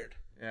retired.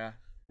 Yeah.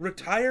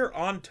 Retire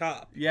on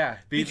top. Yeah.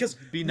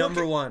 Be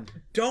number one.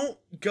 Don't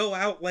go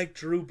out like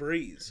Drew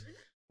Brees,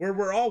 where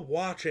we're all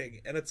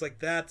watching, and it's like,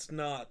 that's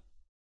not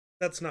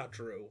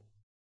Drew.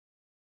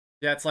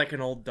 Yeah, it's like an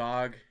old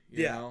dog,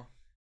 you know?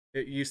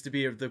 It used to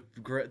be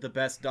the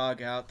best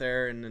dog out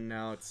there, and then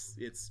now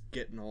it's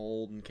getting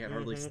old and can't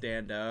hardly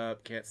stand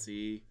up, can't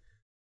see.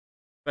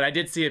 But I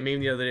did see a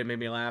meme the other day that made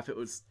me laugh.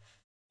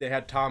 They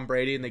had Tom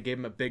Brady, and they gave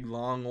him a big,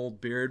 long,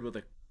 old beard with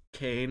a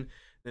cane.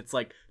 And it's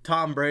like,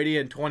 Tom Brady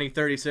in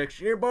 2036,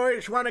 you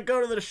boys want to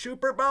go to the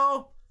Super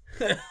Bowl?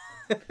 That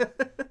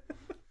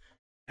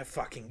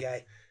fucking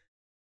guy.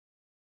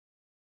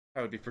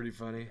 That would be pretty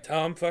funny.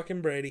 Tom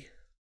fucking Brady.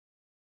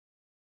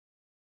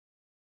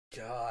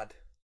 God.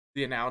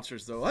 The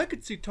announcers, though, I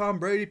could see Tom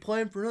Brady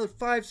playing for another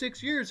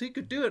 5-6 years. He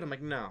could do it. I'm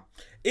like, no.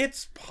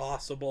 It's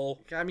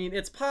possible. I mean,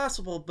 it's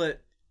possible,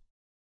 but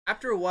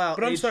after a while,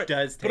 age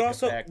does take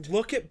effect.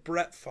 Look at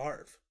Brett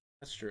Favre.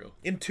 That's true.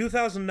 In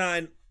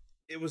 2009,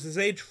 it was his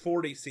age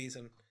 40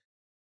 season.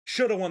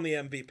 Should have won the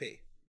MVP.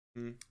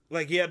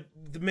 Like, he had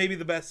maybe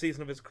the best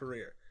season of his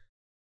career.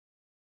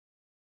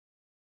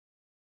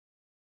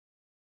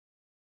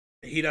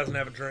 He doesn't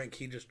have a drink.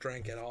 He just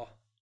drank it all.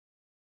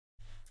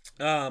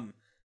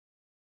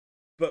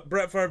 But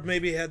Brett Favre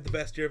maybe had the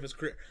best year of his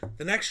career.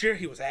 The next year,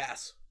 he was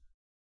ass.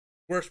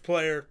 Worst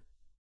player.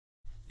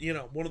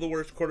 One of the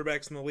worst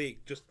quarterbacks in the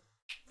league. Just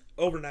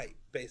overnight,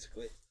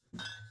 basically.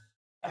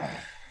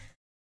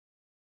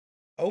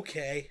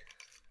 Okay.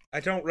 I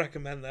don't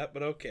recommend that,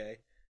 but okay.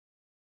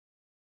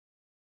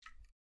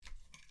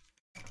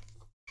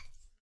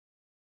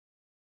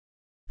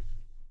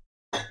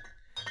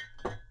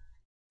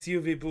 It's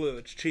UV Blue.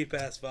 It's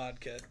cheap-ass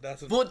vodka.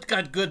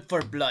 Vodka good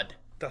for blood.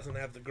 Doesn't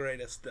have the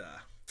greatest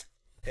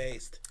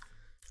taste.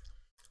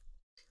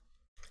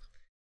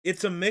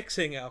 It's a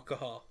mixing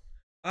alcohol.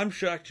 I'm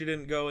shocked you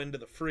didn't go into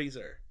the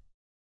freezer.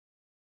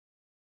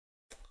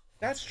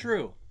 That's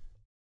true.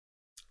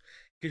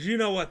 Because you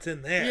know what's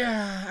in there.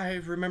 Yeah, I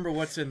remember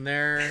what's in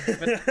there.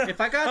 But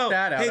if I got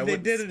that out, I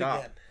wouldn't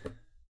stop.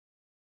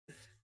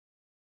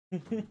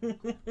 It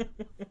again.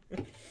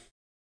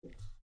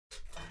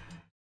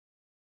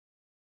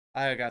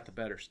 I got the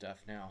better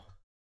stuff now.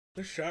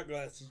 There's shot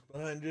glasses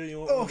behind you. You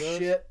want Oh, one of those?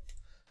 shit.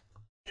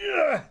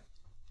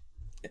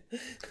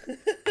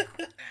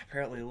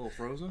 Apparently a little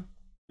frozen.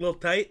 A little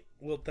tight.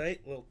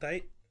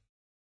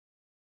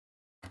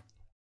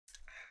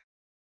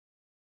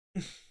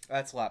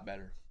 That's a lot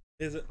better.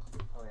 Is it?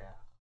 Oh, yeah.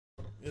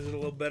 Is it a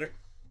little better?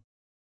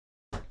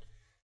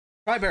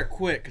 Probably better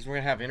quick, because we're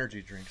going to have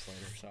energy drinks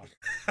later, so.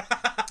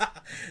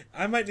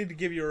 I might need to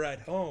give you a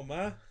ride home,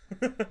 huh?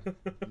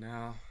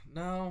 No.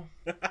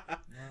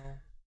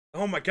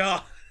 Oh my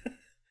god.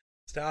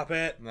 Stop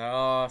it.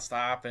 No,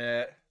 stop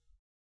it.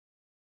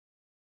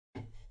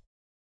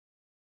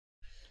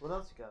 What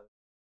else you got?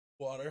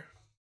 Water.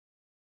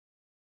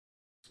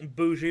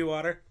 Bougie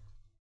water.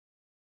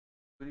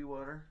 Booty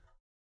water.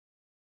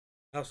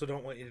 I also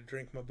don't want you to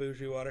drink my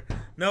bougie water.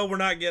 No, we're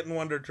not getting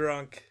Wonder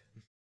drunk.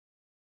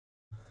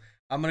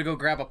 I'm gonna go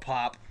grab a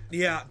pop.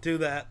 Yeah, do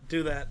that.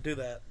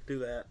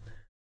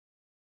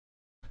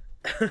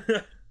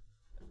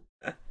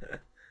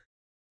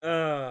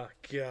 Oh,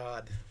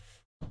 God.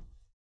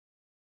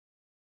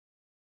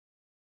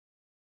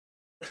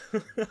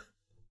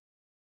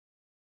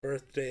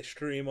 Birthday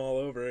stream all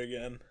over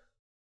again.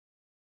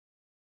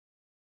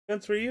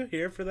 Vince, were you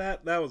here for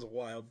that? That was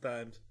wild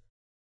times.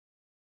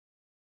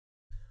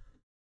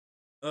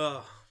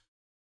 Ugh.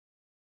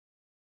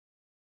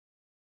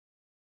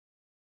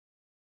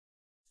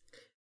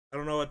 I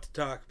don't know what to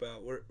talk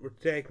about. We're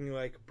taking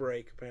like a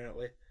break,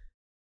 apparently.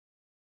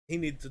 He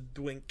needs a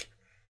drink.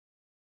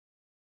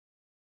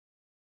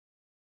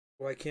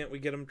 Why can't we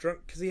get him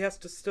drunk? Because he has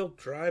to still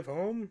drive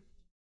home?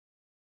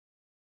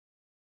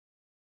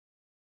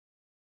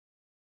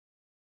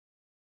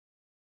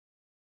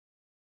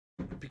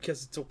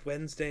 Because it's a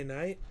Wednesday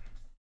night?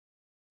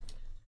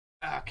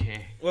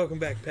 Okay. Welcome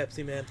back,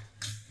 Pepsi Man.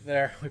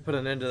 There, we put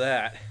an end to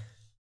that.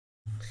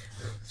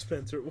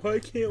 Spencer, why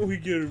can't we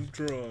get him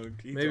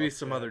drunk? Maybe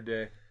some other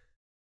day.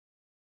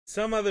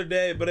 Some other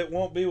day, but it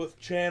won't be with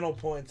channel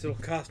points. It'll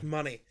cost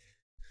money.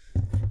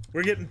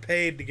 We're getting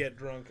paid to get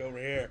drunk over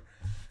here.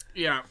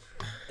 Yeah.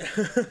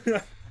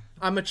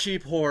 I'm a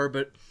cheap whore,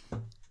 but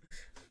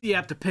you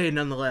have to pay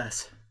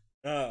nonetheless.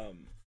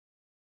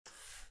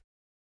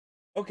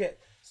 Okay,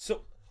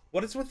 so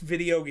what is with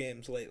video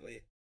games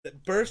lately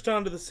that burst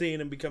onto the scene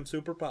and become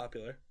super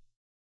popular?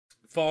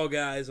 Fall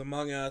Guys,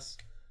 Among Us,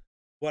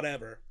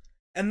 whatever.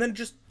 And then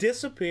just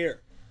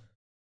disappear.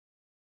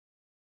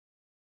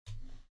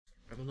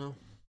 I don't know.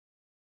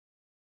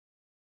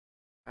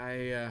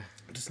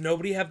 Does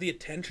nobody have the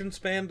attention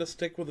span to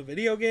stick with a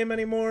video game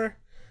anymore?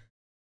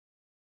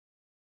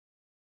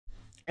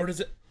 Or does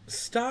it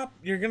stop?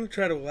 You're gonna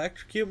try to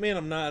electrocute me and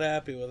I'm not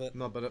happy with it.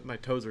 No, but my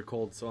toes are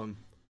cold, so I'm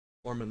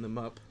warming them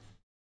up.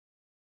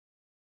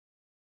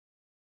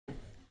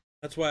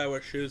 That's why I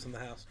wear shoes in the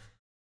house.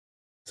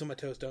 So my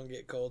toes don't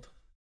get cold.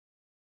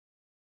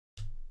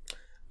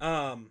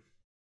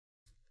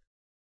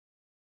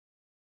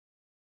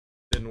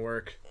 Didn't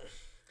work.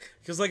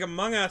 Because like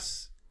Among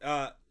Us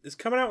is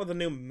coming out with a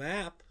new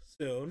map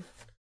soon.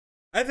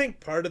 I think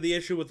part of the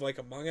issue with like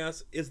Among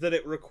Us is that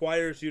it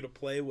requires you to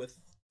play with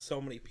so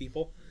many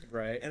people.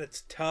 Right. And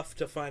it's tough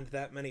to find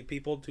that many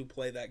people to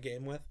play that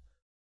game with.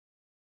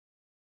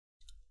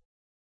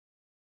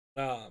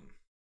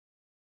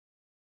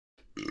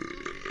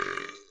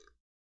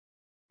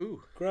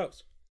 Ooh.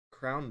 Gross.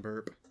 Crown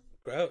burp.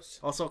 Gross.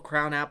 Also,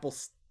 Crown Apple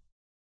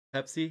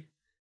Pepsi.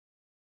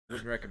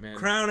 Would recommend.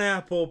 Crown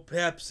Apple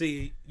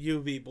Pepsi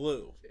UV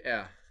Blue.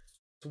 Yeah.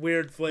 It's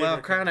weird flavor.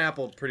 Well, Crown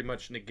Apple pretty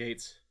much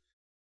negates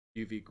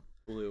UV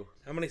Blue.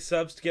 How many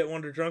subs to get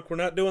Wonder drunk? We're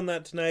not doing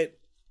that tonight.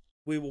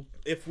 We will.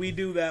 If we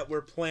do that,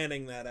 we're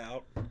planning that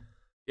out.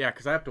 Yeah,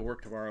 because I have to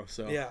work tomorrow,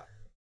 so. Yeah.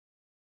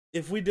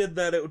 If we did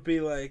that, it would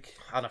be like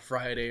on a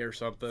Friday or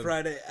something.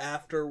 Friday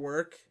after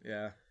work.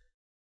 Yeah.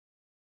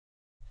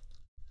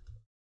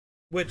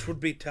 Which would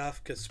be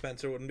tough because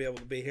Spencer wouldn't be able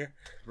to be here.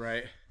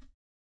 Right.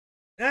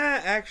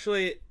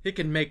 Actually, he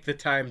can make the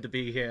time to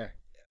be here.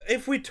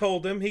 If we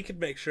told him, he could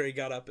make sure he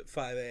got up at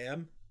 5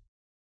 a.m.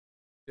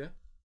 Yeah.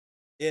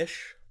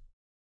 Ish.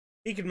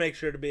 He could make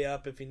sure to be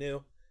up if he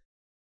knew.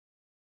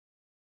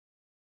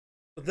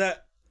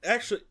 That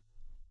actually,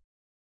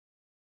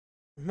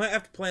 we might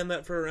have to plan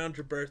that for around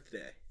your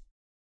birthday.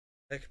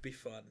 That could be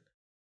fun.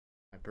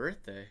 My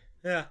birthday?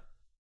 Yeah.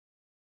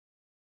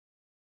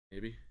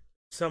 Maybe.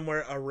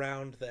 Somewhere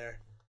around there.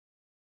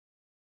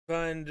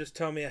 Fine, just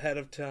tell me ahead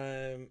of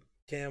time.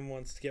 Cam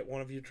wants to get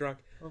one of you drunk.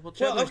 Well,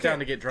 Chandler's down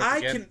to get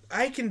drunk again.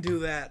 I can do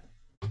that.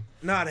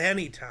 Not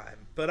any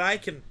time, but I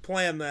can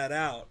plan that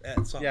out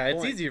at some point. Yeah,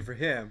 it's easier for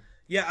him.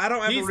 Yeah, I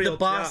don't have a real job. He's the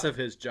boss of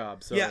his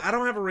job. So. Yeah, I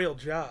don't have a real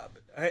job.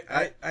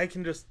 I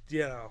can just,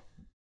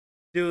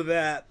 do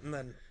that and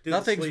then do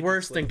nothing's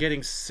worse than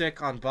getting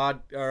sick on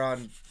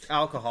on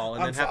alcohol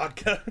and on then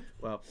vodka.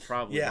 Well,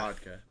 probably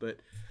vodka, but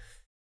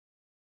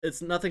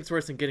it's nothing's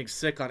worse than getting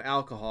sick on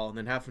alcohol and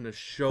then having to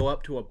show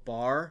up to a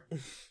bar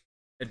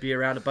and be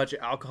around a bunch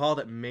of alcohol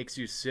that makes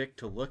you sick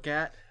to look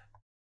at.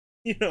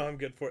 I'm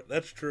good for it.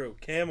 That's true.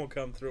 Cam will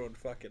come through and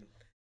fucking...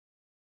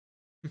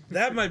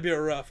 That might be a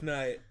rough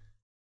night.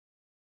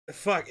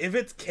 Fuck, if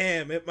it's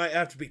Cam, it might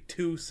have to be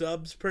 2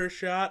 subs per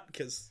shot,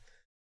 because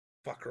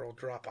fucker will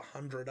drop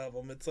 100 of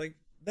them. It's like,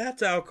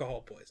 that's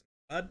alcohol poison,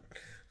 bud.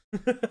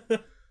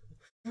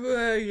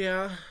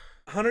 Yeah.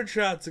 100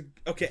 shots of...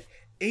 Okay,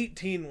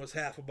 18 was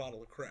half a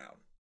bottle of Crown.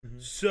 Mm-hmm.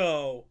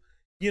 So,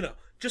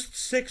 just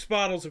 6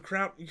 bottles of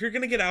Crown, you're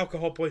going to get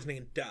alcohol poisoning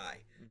and die.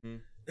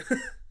 Mm-hmm.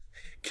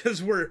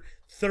 Because we're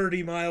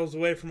 30 miles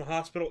away from a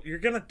hospital, you're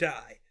going to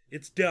die.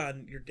 It's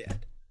done. You're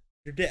dead.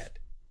 You're dead.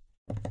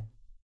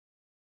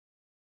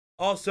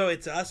 Also,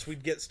 it's us.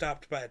 We'd get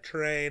stopped by a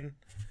train.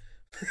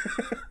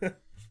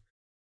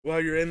 While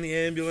you're in the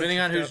ambulance. Depending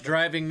on who's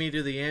driving me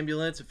to the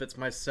ambulance, if it's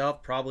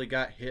myself, probably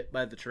got hit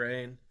by the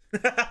train.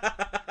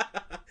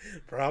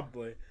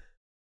 Probably.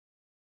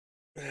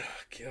 Oh,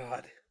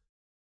 God.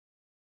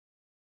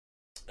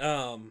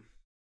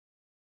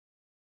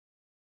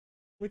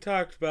 We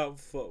talked about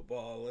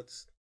football.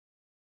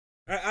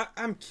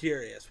 I'm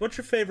curious. What's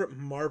your favorite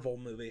Marvel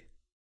movie?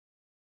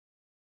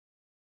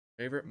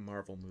 Favorite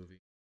Marvel movie?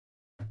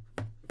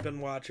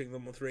 Been watching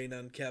them with Rena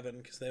and Kevin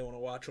because they want to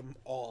watch them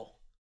all,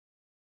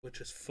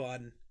 which is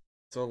fun.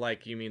 So,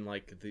 you mean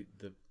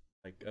the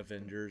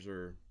Avengers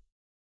or?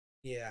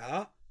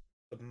 Yeah,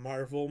 the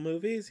Marvel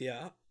movies.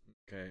 Yeah.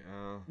 Okay.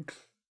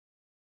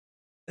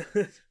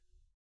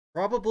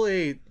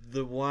 Probably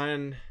the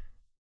one.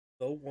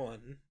 The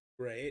one.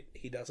 Great.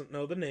 He doesn't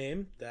know the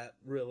name. That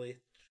really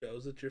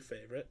shows it's your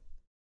favorite.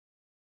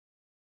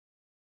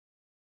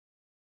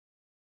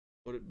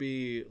 Would it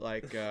be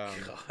like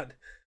God.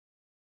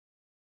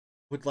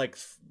 Would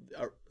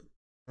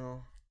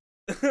no.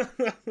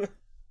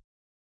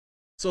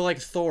 So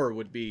Thor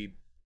would be,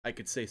 I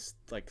could say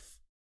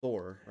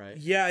Thor, right?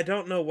 Yeah, I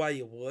don't know why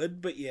you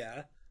would, but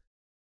yeah.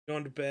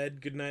 Going to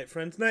bed. Good night,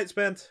 friends. Night,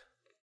 Spence.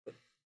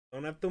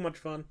 Don't have too much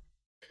fun.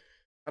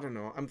 I don't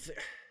know.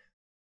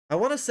 I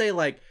want to say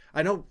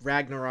I know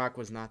Ragnarok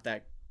was not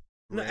that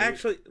great. No,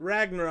 actually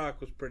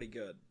Ragnarok was pretty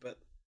good,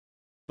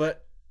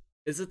 but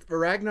is it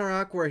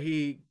Ragnarok where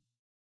he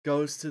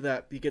goes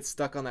to he gets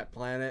stuck on that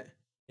planet?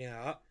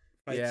 Yeah.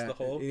 Fights the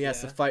Hulk. He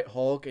has to fight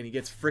Hulk and he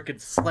gets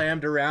freaking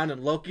slammed around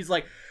and Loki's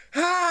like,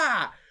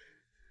 "Ha!"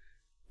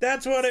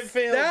 That's what it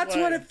feels like. That's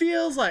what it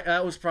feels like.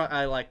 That was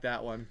I like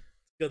that one.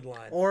 Good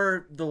line.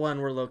 Or the one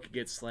where Loki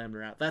gets slammed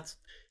around. That's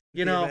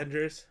the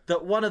Avengers.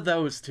 One of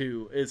those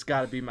two is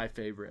got to be my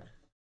favorite.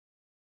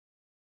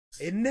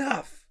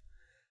 Enough!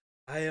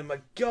 I am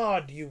a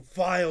god, you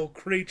vile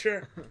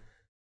creature.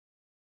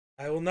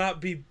 I will not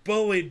be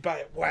bullied by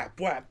it. Whap,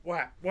 whap,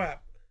 whap,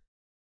 whap.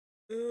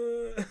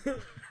 The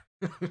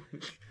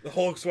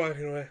Hulk's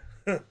walking away.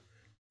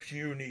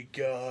 Puny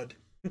god.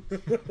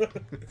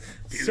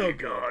 So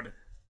god.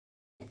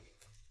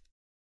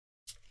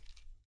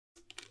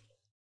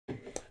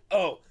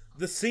 Oh,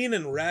 the scene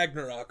in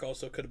Ragnarok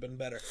also could have been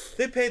better.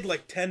 They paid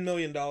 $10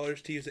 million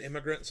to use an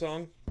Immigrant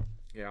Song.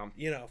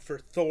 Yeah. For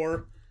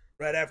Thor.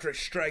 Right after it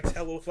strikes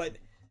hell with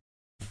lightning.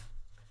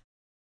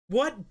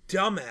 What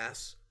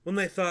dumbass, when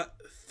they thought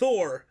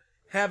Thor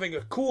having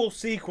a cool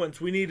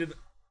sequence, we needed,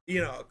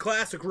 a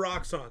classic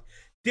rock song,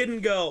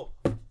 didn't go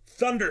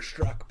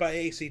Thunderstruck by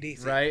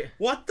AC/DC. Right.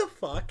 What the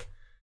fuck?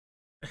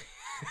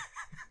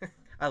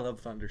 I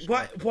love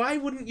Thunderstruck. Why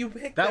wouldn't you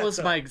pick that? That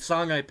was my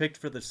song I picked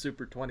for the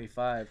Super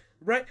 25.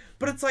 Right?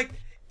 But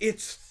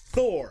it's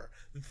Thor,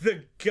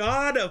 the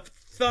god of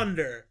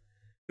thunder,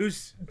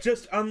 who's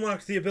just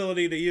unlocked the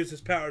ability to use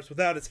his powers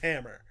without his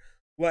hammer.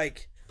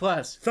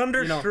 Plus,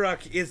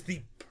 Thunderstruck is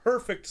the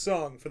perfect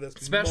song for this.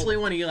 Especially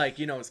when he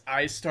his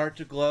eyes start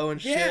to glow and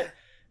shit.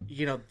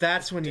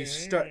 That's when he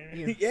start.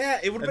 Yeah,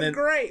 it would have been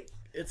great.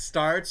 It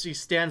starts. He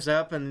stands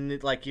up and he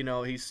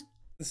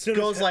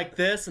goes like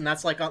this, and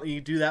that's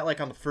you do that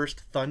on the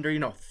first thunder.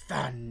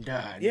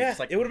 Thunder. Yeah,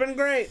 it would have been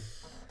great.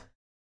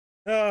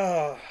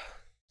 Oh.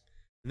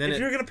 And then if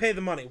you're gonna pay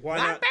the money, why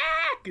not?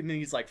 And then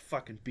he's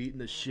fucking beating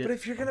the shit. But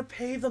if you're gonna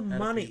pay the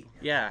money,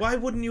 yeah, why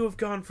wouldn't you have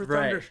gone for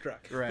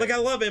Thunderstruck? Right. I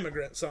love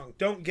Immigrant Song.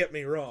 Don't get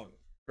me wrong.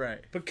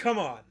 Right. But come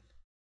on.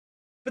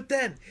 But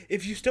then,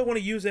 if you still want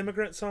to use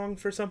Immigrant Song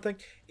for something,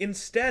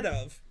 instead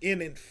of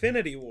in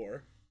Infinity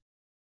War,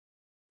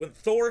 when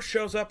Thor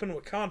shows up in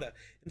Wakanda,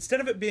 instead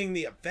of it being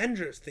the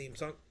Avengers theme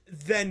song,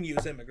 then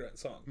use Immigrant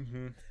Song.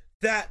 Mm-hmm.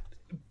 That,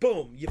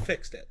 boom, you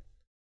fixed it.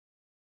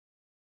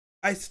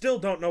 I still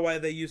don't know why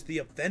they used the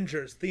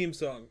Avengers theme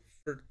song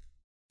for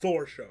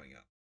Thor showing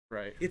up.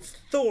 Right. It's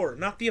Thor,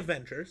 not the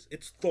Avengers.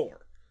 It's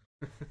Thor.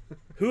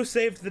 Who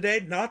saved the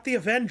day? Not the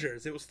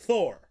Avengers. It was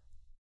Thor.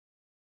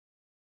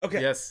 Okay.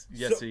 Yes,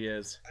 so, he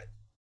is.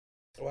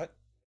 What?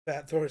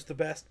 Fat Thor's the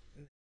best?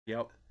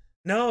 Yep.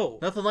 No.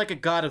 Nothing like a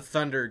god of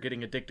thunder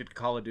getting addicted to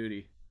Call of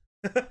Duty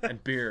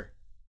and beer.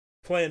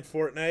 Playing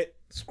Fortnite,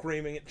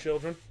 screaming at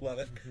children. Love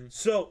it. Mm-hmm.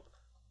 So,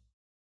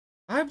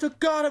 I'm the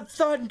god of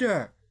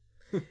thunder.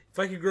 If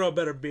I could grow a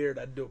better beard,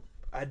 I'd do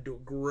a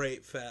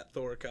great Fat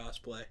Thor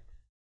cosplay.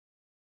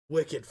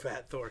 Wicked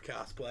Fat Thor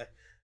cosplay.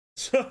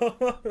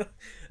 So,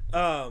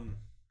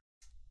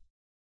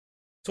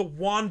 so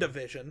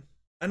WandaVision.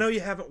 I know you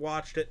haven't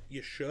watched it.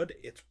 You should.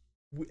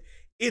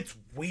 It's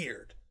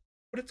weird,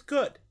 but it's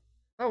good.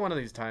 Oh, one of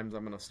these times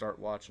I'm gonna start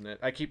watching it.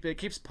 It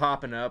keeps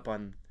popping up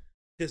on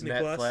Disney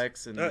Netflix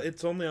Plus. and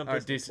it's only on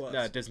Disney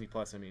Plus. Disney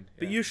Plus. I mean,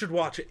 but you should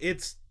watch it.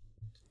 It's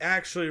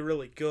actually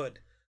really good.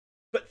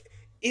 But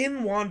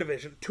in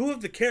WandaVision, two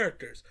of the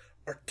characters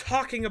are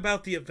talking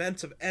about the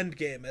events of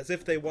Endgame as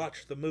if they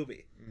watched the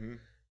movie. Mm-hmm.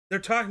 They're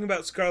talking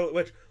about Scarlet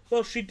Witch.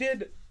 Well, she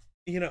did,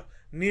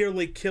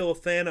 nearly kill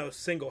Thanos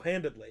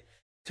single-handedly.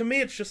 To me,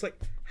 it's just like,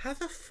 how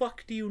the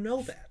fuck do you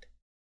know that?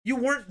 You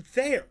weren't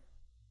there.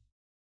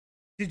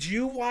 Did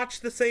you watch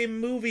the same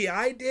movie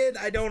I did?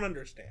 I don't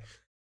understand.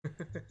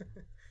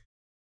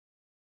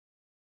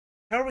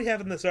 How are we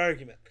having this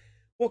argument?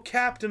 Well,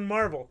 Captain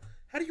Marvel.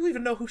 How do you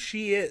even know who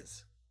she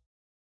is?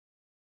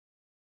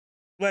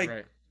 Like,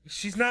 right.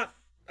 She's not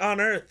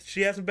on Earth.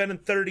 She hasn't been in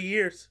 30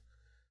 years.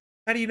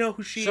 How do you know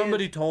who she is?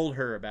 Somebody told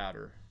her about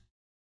her.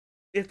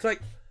 It's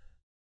like,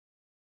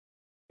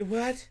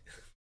 what?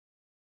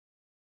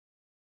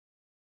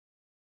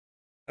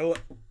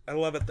 I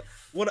love it.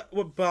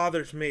 What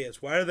bothers me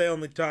is, why are they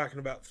only talking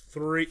about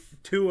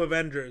two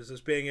Avengers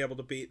as being able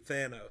to beat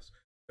Thanos?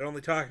 They're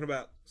only talking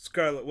about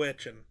Scarlet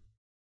Witch and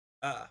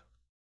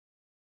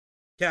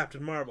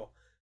Captain Marvel.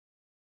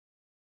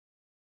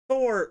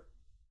 Thor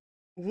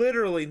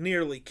literally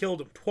nearly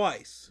killed him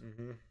twice.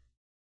 Mm-hmm.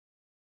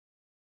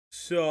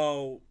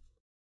 So,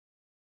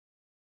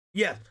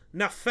 yeah,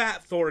 now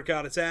Fat Thor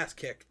got his ass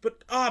kicked,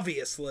 but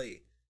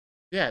obviously.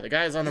 Yeah, the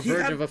guy's on the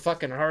verge of a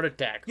fucking heart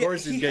attack. Of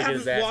course he's gonna get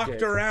his ass kicked. He hadn't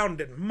walked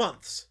around in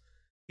months.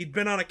 He'd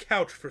been on a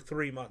couch for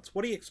 3 months.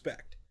 What do you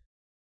expect?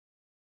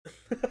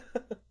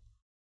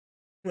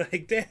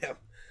 Like, damn.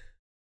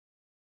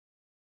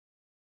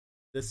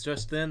 This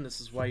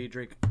is why you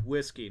drink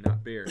whiskey,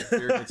 not beer.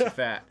 Beer gets you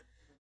fat.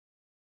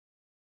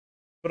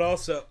 But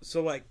also,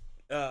 so like,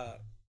 I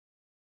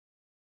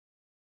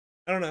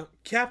don't know.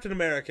 Captain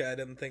America, I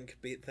didn't think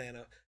could beat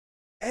Thanos.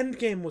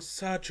 Endgame was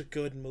such a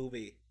good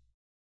movie.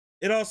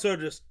 It also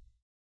just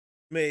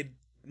made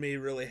me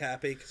really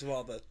happy because of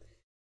all the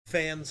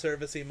fan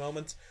servicey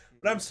moments.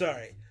 But I'm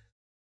sorry.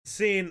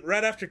 Scene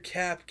right after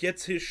Cap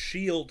gets his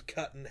shield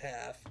cut in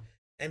half,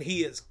 and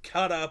he is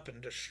cut up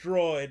and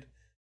destroyed,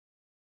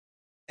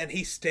 and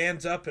he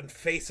stands up and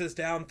faces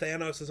down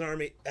Thanos'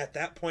 army at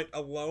that point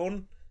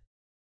alone.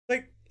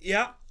 Like,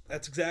 yeah,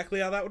 that's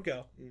exactly how that would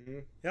go. Mm-hmm.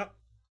 Yep.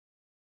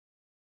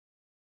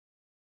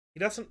 He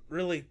doesn't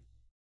really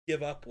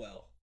give up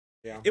well.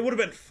 Yeah. It would have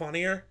been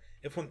funnier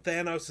if when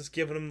Thanos is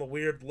giving him the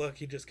weird look,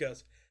 he just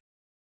goes,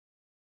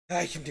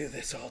 I can do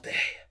this all day.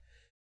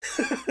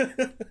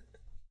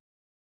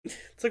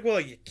 It's like, well,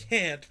 you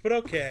can't, but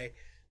okay.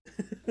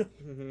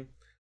 Mm-hmm.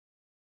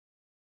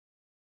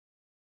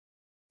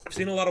 I've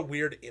seen a lot of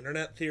weird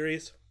internet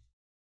theories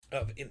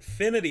of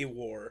Infinity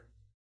War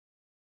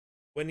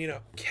when,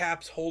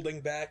 Cap's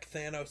holding back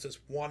Thanos'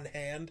 one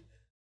hand,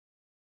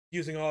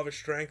 using all of his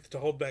strength to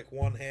hold back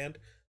one hand,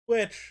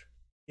 which,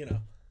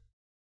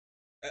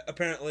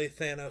 apparently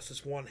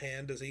Thanos' one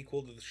hand is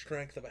equal to the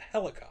strength of a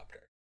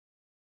helicopter.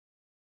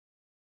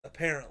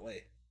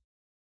 Apparently.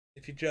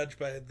 If you judge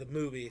by the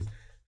movie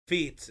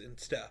feats and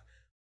stuff.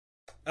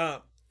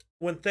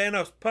 When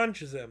Thanos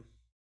punches him,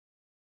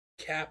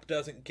 Cap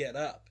doesn't get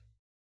up.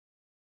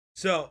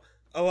 So,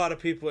 a lot of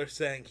people are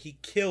saying he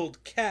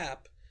killed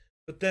Cap,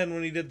 but then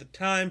when he did the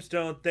Time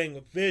Stone thing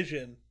with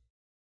Vision,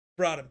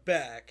 brought him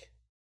back.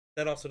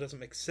 That also doesn't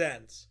make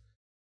sense.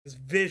 Because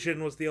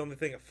Vision was the only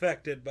thing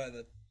affected by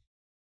the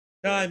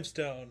Time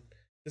Stone.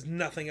 Because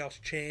nothing else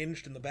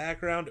changed in the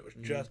background. It was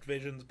just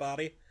Vision's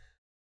body.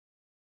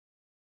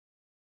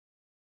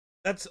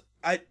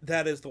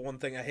 That is the one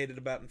thing I hated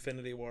about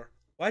Infinity War.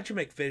 Why'd you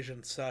make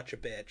Vision such a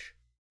bitch?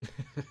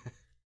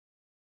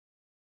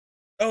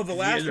 Oh, the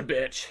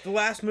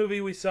last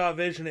movie we saw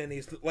Vision in,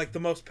 he's like the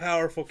most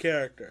powerful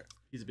character.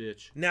 He's a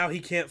bitch. Now he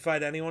can't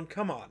fight anyone?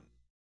 Come on.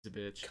 He's a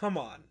bitch. Come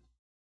on.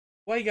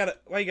 Why you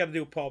gotta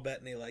do Paul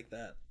Bettany like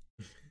that?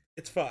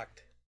 It's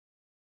fucked.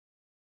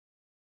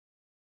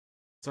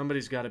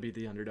 Somebody's gotta be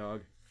the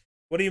underdog.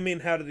 What do you mean,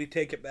 how did he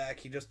take it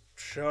back? He just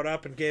showed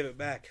up and gave it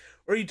back.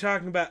 Or are you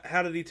talking about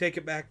how did he take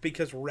it back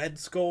because Red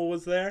Skull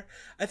was there?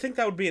 I think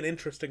that would be an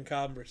interesting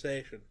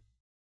conversation.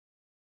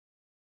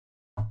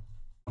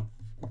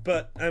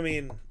 But, I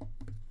mean,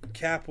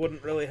 Cap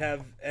wouldn't really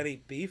have any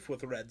beef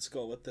with Red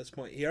Skull at this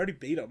point. He already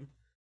beat him.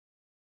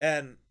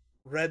 And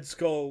Red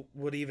Skull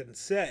would even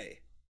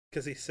say,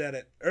 because he said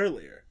it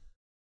earlier,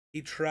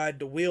 he tried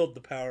to wield the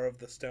power of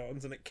the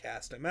stones and it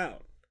cast him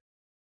out.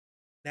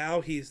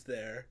 Now he's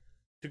there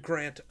to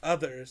grant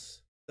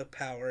others the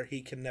power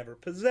he can never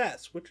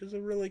possess, which is a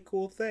really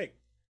cool thing.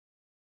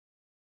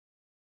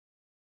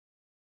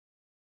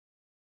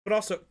 But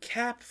also,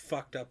 Cap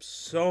fucked up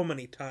so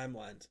many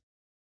timelines.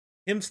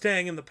 Him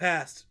staying in the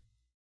past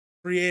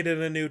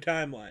created a new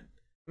timeline.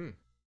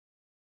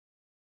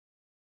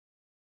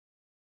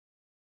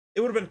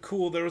 It would have been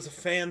cool. There was a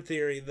fan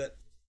theory that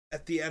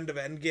at the end of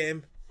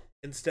Endgame,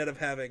 instead of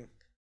having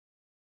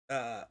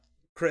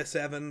Chris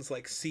Evans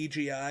like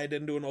CGI'd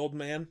into an old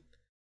man,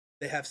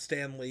 they have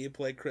Stan Lee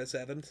play Chris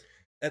Evans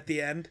at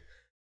the end.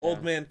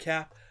 Old man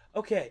Cap.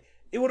 Okay,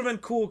 it would have been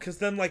cool because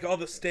then like all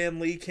the Stan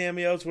Lee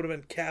cameos would have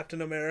been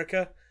Captain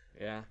America.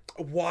 Yeah.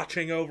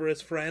 Watching over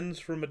his friends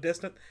from a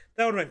distance.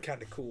 That would have been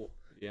kind of cool.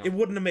 Yeah. It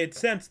wouldn't have made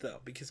sense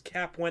though because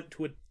Cap went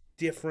to a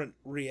different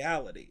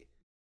reality.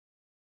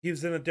 He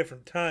was in a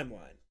different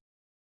timeline.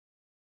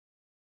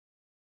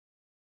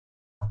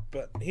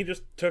 But he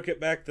just took it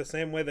back the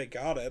same way they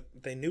got it.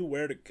 They knew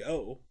where to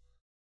go.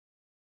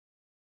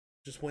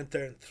 Just went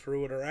there and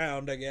threw it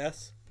around, I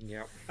guess.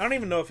 Yeah. I don't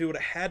even know if he would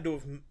have had to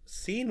have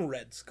seen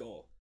Red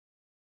Skull.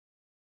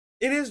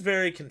 It is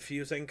very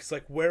confusing, because,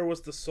 like, where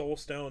was the Soul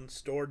Stone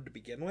stored to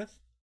begin with?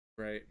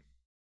 Right.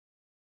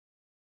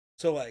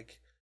 So, like,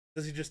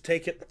 does he just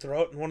take it and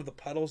throw it in one of the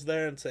puddles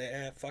there and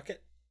say, fuck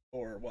it?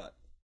 Or what?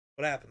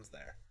 What happens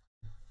there?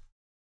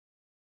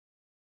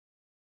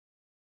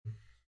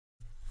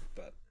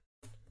 But,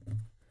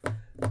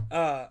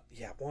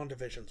 yeah,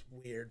 WandaVision's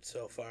weird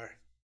so far.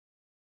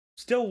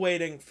 Still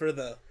waiting for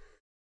the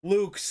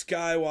Luke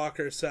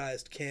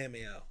Skywalker-sized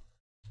cameo.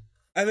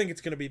 I think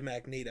it's going to be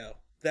Magneto.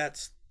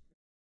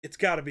 It's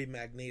got to be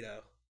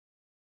Magneto.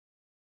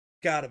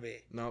 Gotta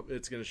be. No,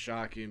 it's going to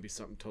shock you and be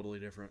something totally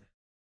different.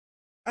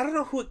 I don't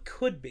know who it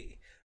could be.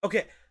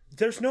 Okay,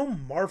 there's no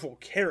Marvel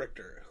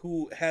character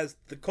who has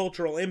the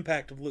cultural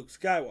impact of Luke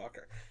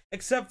Skywalker.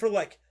 Except for,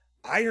 like,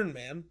 Iron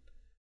Man.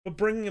 But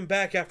bringing him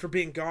back after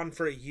being gone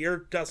for a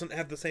year doesn't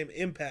have the same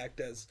impact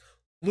as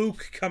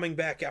Luke coming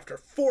back after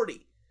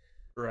 40.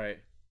 Right.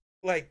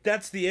 Like,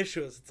 that's the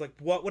issue. It's like,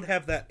 what would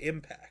have that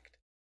impact?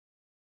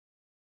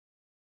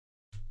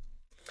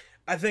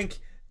 I think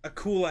a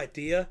cool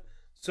idea.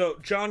 So,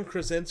 John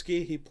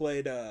Krasinski, he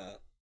played,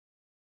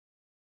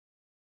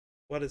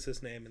 what is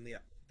his name in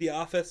The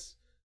Office?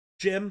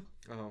 Jim?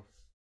 Oh.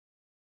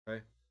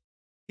 Okay.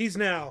 He's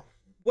now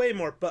way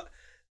more, but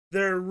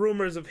there are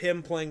rumors of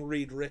him playing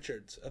Reed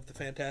Richards of the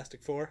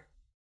Fantastic Four.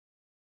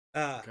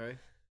 Okay.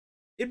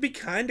 It'd be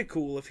kind of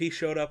cool if he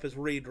showed up as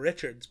Reed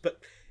Richards, but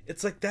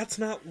it's like, that's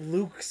not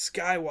Luke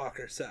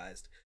Skywalker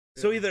sized.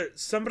 Yeah. So either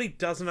somebody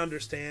doesn't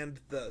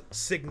understand the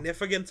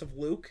significance of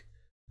Luke,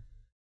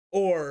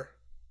 or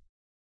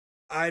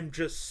I'm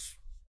just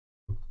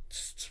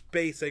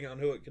spacing on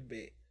who it could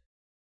be.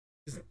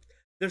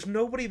 There's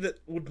nobody that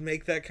would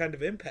make that kind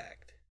of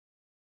impact.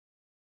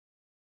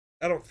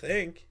 I don't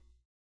think.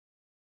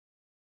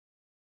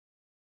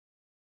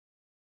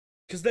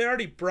 Because they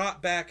already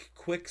brought back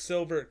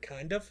Quicksilver,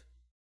 kind of.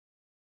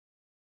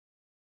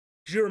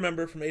 Do you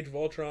remember from Age of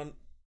Ultron,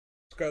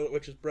 Scarlet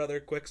Witch's brother,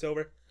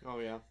 Quicksilver? Oh,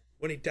 yeah.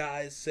 When he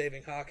dies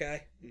saving Hawkeye?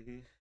 Mm-hmm.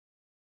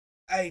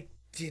 I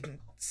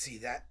didn't see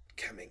that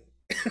coming.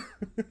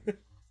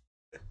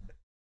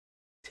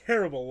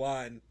 Terrible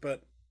line,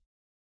 but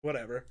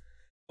whatever.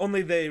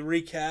 Only they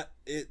recap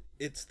it.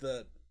 It's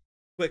the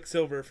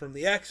Quicksilver from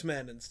the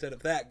X-Men instead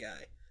of that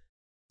guy.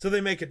 So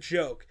they make a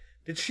joke.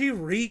 Did she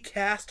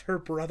recast her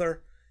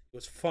brother? It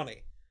was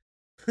funny.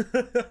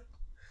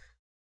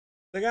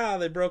 Like,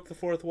 they broke the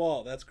fourth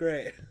wall. That's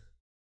great. Is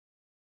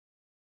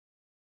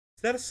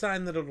that a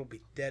sign that it'll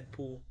be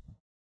Deadpool?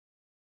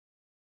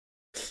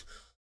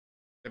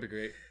 That'd be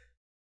great.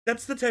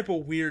 That's the type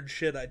of weird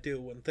shit I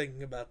do when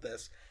thinking about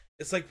this.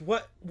 It's like,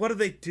 what do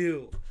they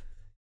do?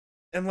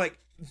 And, like,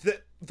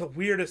 the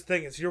weirdest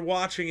thing is you're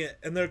watching it,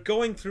 and they're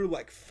going through,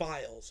 like,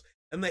 files,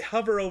 and they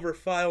hover over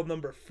file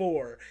number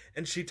 4,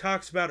 and she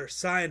talks about her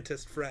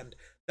scientist friend.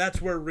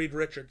 That's where Reed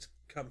Richards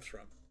comes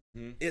from.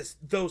 Is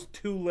those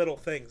two little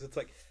things. It's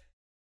like,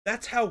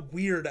 that's how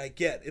weird I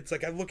get. It's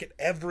like, I look at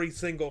every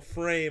single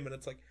frame, and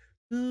it's like,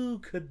 who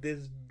could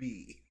this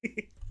be?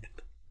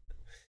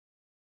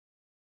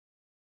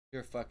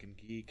 You're a fucking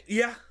geek.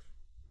 Yeah.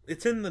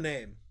 It's in the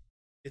name.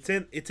 It's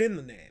in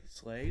the name.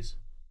 Slays?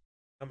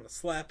 I'm gonna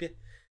slap you.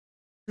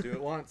 Do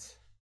it once.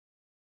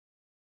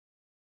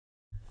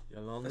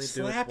 You'll only A do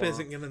slap it once.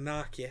 isn't gonna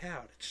knock you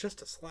out. It's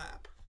just a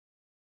slap.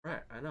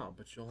 Right, I know,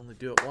 but you'll only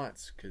do it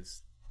once,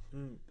 because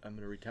I'm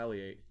gonna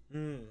retaliate.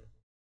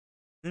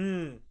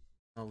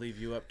 I'll leave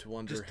you up to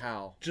wonder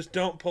how. Just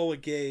don't pull a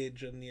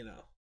gauge and,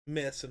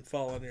 miss and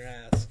fall on your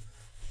ass.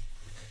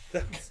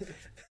 That's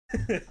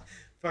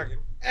fucking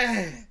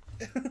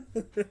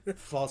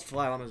Falls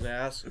flat on his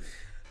ass.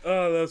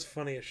 oh, that's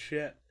funny as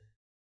shit.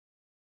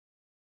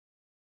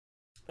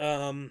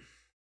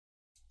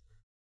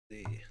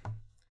 See,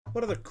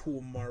 what other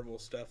cool Marvel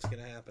stuff's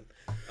gonna happen?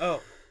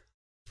 Oh,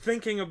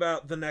 thinking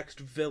about the next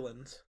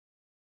villains,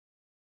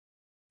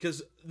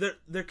 because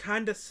they're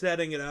kind of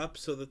setting it up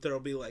so that there'll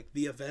be like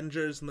the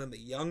Avengers and then the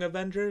Young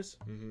Avengers.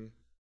 Mm-hmm.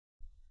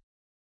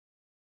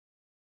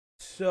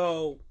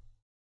 So,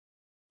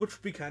 which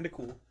would be kind of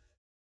cool.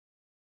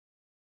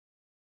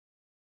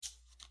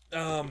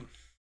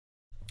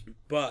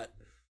 But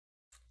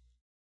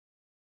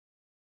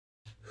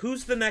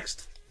who's the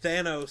next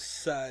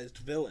Thanos-sized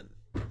villain?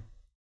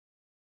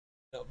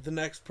 No, the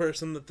next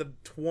person that the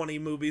 20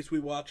 movies we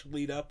watch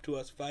lead up to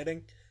us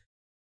fighting?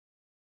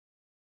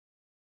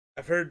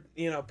 I've heard,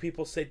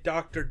 people say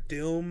Doctor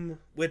Doom,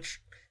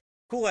 which,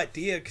 cool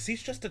idea, because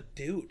he's just a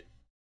dude.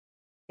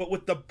 But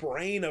with the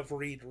brain of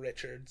Reed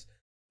Richards,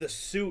 the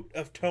suit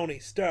of Tony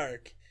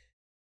Stark,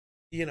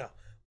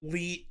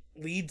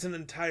 leads an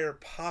entire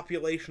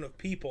population of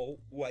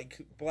people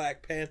like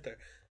Black Panther,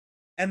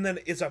 and then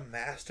is a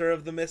master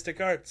of the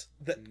mystic arts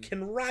that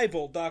can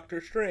rival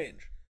Doctor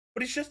Strange.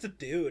 But he's just a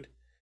dude.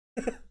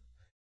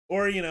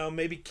 Or,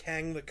 maybe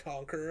Kang the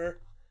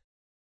Conqueror.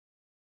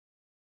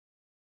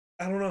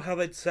 I don't know how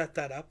they'd set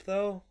that up,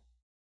 though.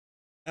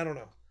 I don't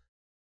know.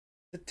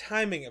 The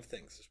timing of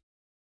things.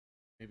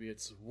 Maybe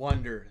it's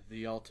Wonder,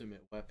 the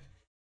ultimate weapon.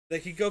 They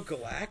could go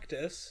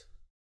Galactus,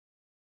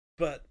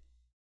 but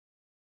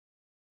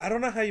I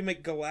don't know how you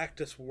make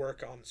Galactus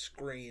work on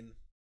screen.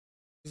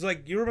 It's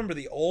like, you remember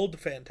the old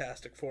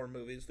Fantastic Four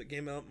movies that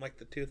came out in like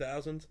the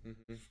 2000s?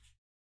 Mm-hmm.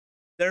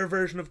 Their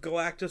version of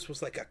Galactus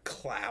was like a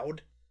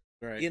cloud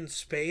right. in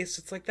space.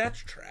 It's like, that's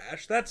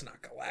trash. That's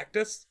not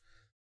Galactus.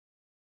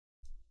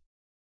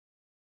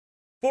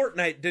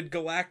 Fortnite did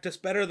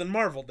Galactus better than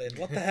Marvel did.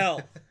 What the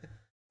hell?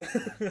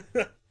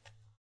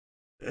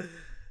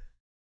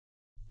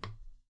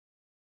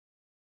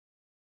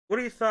 What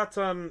are your thoughts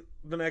on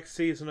the next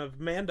season of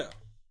Mando?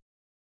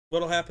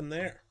 What'll happen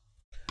there?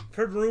 I've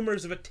heard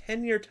rumors of a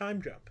 10-year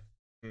time jump.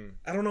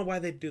 I don't know why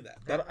they'd do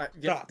that.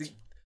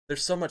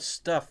 There's so much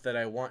stuff that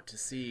I want to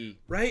see.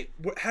 Right?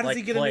 How does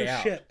he get a new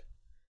ship?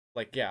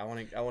 Like, yeah, I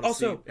want to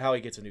see how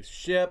he gets a new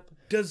ship.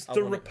 Does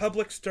the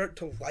Republic start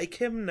to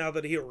like him now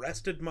that he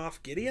arrested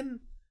Moff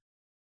Gideon?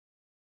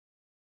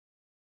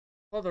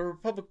 Well, the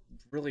Republic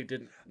really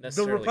didn't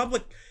necessarily... The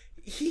Republic,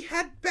 he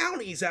had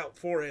bounties out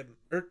for him.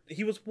 Or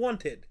he was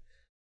wanted.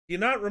 Do you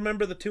not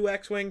remember the 2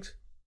 X-Wings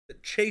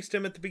that chased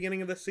him at the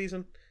beginning of this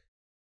season?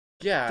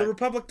 Yeah. The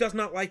Republic does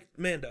not like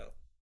Mando.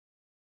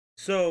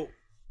 So,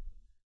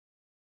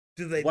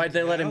 why'd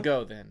they let him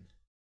go, then?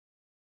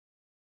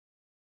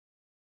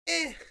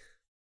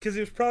 Because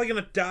he was probably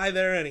going to die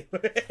there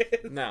anyway.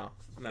 No.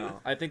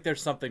 I think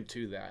there's something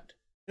to that.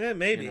 Yeah,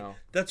 maybe.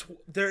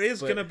 There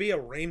is going to be a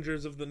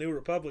Rangers of the New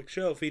Republic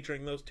show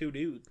featuring those 2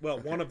 dudes. Well,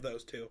 one of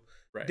those 2.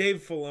 Right.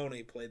 Dave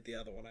Filoni played the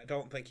other one. I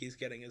don't think he's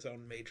getting his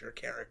own major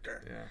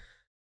character. Yeah.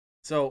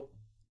 So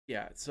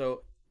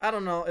I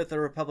don't know if the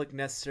Republic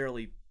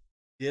necessarily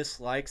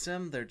dislikes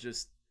him. They're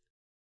just,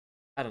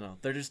 I don't know.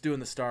 They're just doing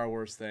the Star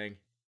Wars thing.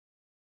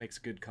 Makes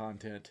good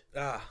content.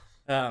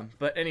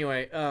 But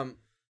anyway,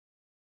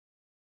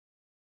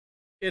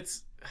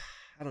 it's,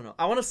 I don't know.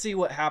 I want to see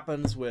what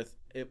happens with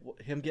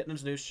him getting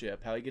his new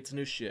ship, how he gets a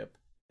new ship.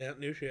 Yeah,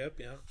 new ship,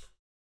 yeah.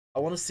 I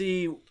want to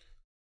see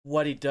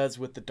what he does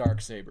with the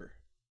Darksaber.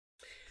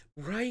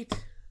 Right.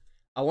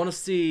 I want to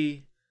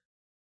see...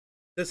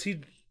 Does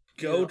he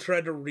go try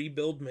to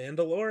rebuild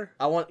Mandalore?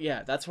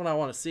 That's when I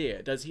want to see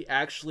it. Does he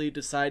actually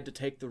decide to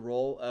take the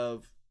role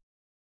of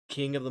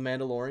King of the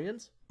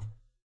Mandalorians?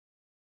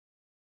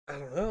 I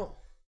don't know.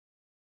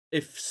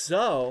 If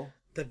so,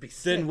 that'd be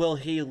sick. Then will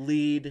he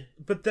lead...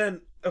 But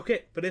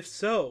if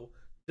so,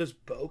 does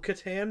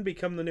Bo-Katan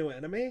become the new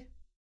enemy?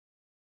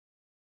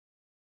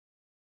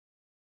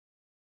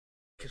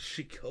 Because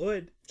she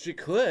could. She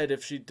could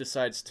if she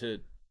decides to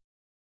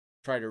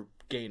try to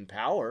gain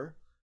power.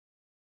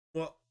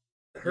 Well,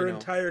 her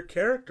entire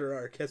character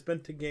arc has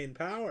been to gain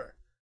power.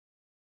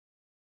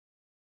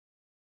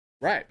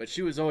 Right, but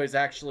she was always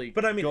actually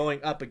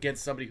going up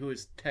against somebody who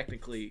is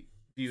technically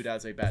viewed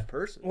as a bad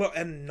person. Well,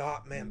 and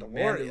not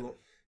Mandalorian.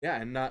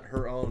 Yeah, and not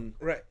her own...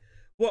 Right.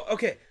 Well,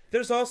 okay,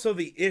 there's also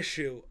the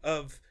issue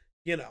of,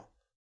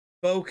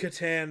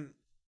 Bo-Katan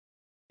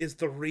is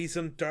the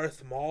reason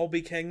Darth Maul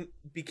became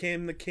the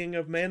king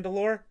of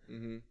Mandalore.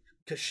 Mm-hmm.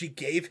 Because she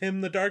gave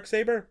him the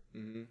Darksaber?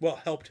 Mm-hmm. Well,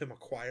 helped him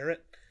acquire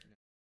it.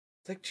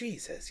 It's like,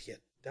 Jesus, you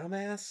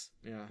dumbass.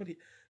 Yeah.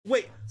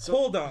 Wait,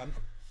 hold on.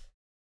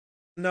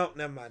 No,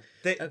 never mind.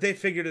 They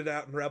figured it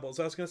out in Rebels.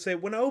 I was going to say,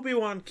 when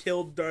Obi-Wan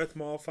killed Darth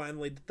Maul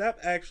finally, did that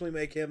actually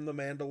make him the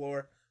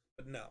Mandalore?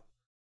 But no.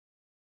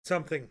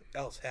 Something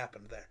else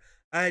happened there.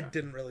 I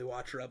didn't really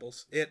watch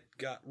Rebels. It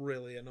got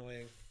really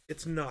annoying.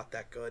 It's not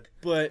that good.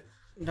 But,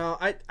 no,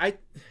 I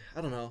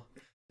don't know.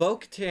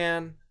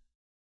 Bo-Katan...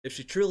 If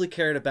she truly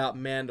cared about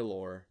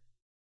Mandalore,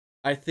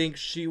 I think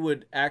she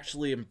would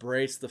actually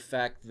embrace the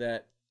fact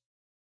that,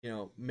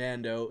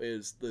 Mando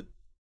is the,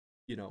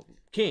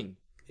 king.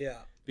 Yeah.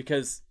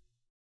 Because,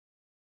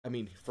 I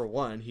mean, for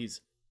one,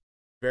 he's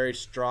very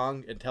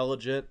strong,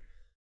 intelligent.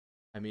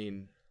 I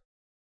mean,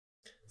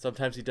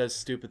 sometimes he does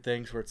stupid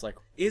things where it's like...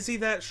 Is he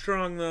that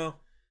strong, though?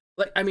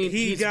 Like, I mean,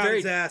 he got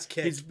his ass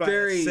kicked by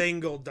a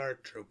single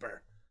Dark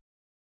Trooper.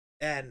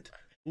 And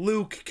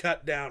Luke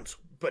cut down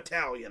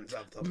battalions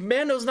of them.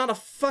 Mando's not a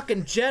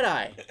fucking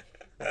Jedi.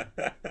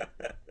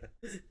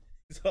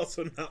 He's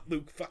also not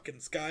Luke fucking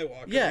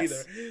Skywalker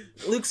either.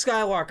 Luke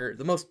Skywalker,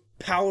 the most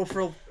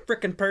powerful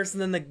freaking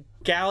person in the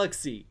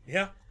galaxy.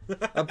 Yeah.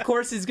 Of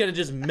course he's gonna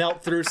just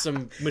melt through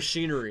some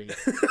machinery.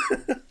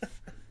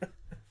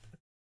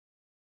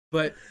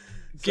 But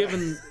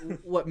given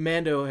what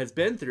Mando has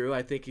been through,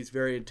 I think he's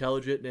very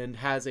intelligent and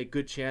has a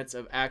good chance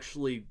of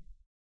actually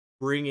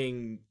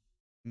bringing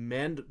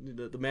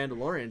the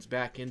Mandalorians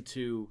back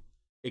into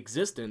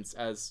existence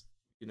as,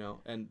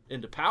 and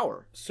into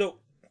power. So,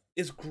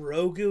 is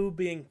Grogu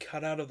being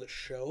cut out of the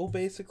show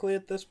basically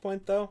at this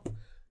point, though?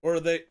 Or are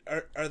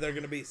there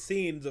going to be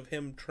scenes of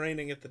him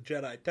training at the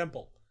Jedi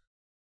Temple?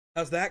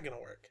 How's that going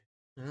to work?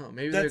 I don't know.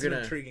 Maybe that's an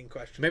intriguing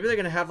question. Maybe they're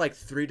going to have like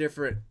 3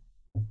 different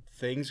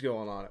things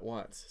going on at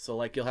once. So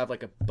like you'll have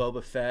like a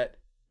Boba Fett.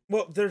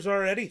 Well, there's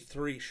already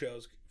 4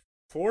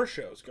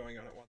 shows going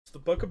on at once. The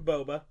Book of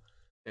Boba,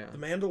 The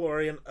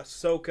Mandalorian,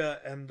 Ahsoka,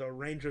 and the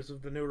Rangers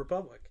of the New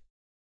Republic.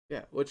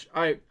 Yeah, which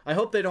I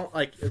hope they don't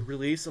like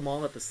release them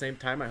all at the same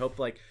time. I hope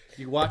like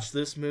you watch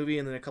this movie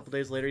and then a couple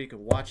days later you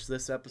can watch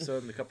this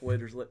episode, and a couple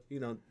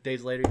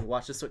days later you can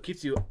watch this, so it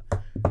keeps you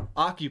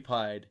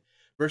occupied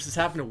versus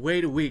having to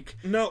wait a week.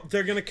 No,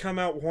 they're gonna come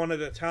out one at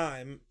a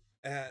time.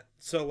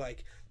 So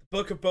like the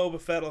Book of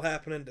Boba Fett will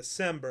happen in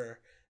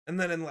December, and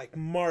then in like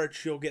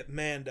March you'll get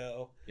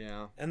Mando.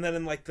 Yeah. And then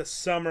in like the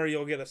summer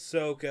you'll get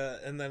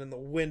Ahsoka, and then in the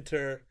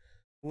winter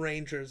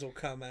Rangers will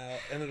come out,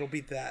 and it'll be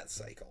that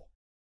cycle.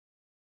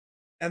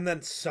 And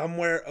then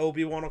somewhere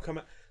Obi-Wan will come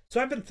out.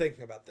 So I've been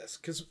thinking about this,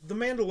 because The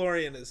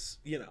Mandalorian is,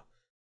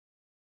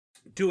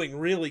 doing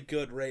really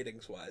good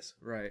ratings-wise.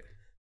 Right.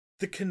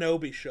 The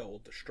Kenobi show will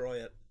destroy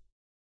it.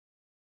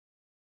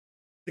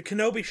 The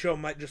Kenobi show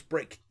might just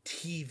break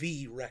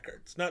TV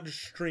records. Not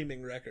just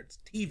streaming records.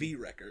 TV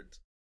records.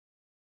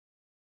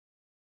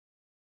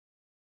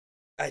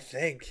 I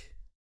think.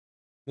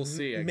 We'll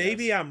see, I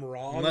Maybe guess. I'm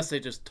wrong. Unless they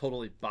just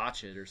totally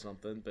botch it or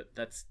something, but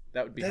that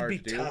would be hard to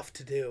do. That'd be tough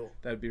to do.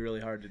 That would be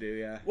really hard to do,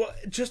 yeah. Well,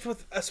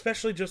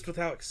 especially with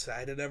how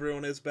excited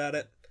everyone is about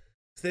it.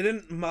 They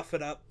didn't muff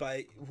it up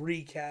by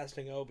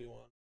recasting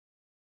Obi-Wan.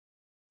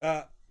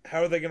 How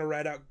are they going to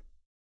write out...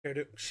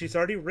 She's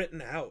already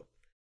written out.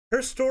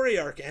 Her story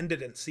arc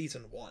ended in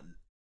season 1.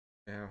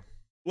 Yeah.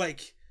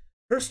 Like,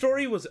 her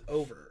story was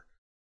over.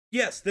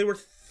 Yes, they were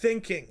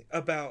thinking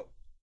about...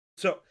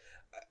 So...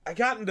 I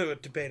got into a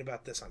debate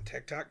about this on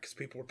TikTok because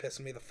people were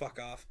pissing me the fuck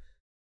off.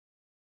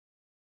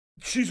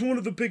 She's one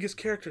of the biggest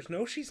characters.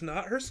 No, she's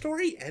not. Her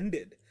story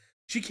ended.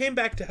 She came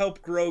back to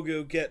help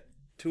Grogu get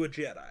to a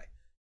Jedi.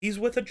 He's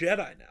with a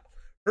Jedi now.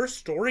 Her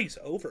story's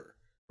over.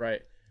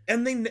 Right.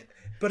 And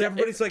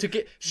everybody's like...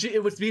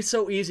 it would be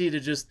so easy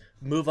to just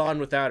move on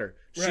without her.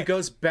 Right. She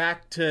goes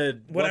back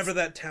to... whatever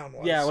that town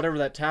was. Yeah, whatever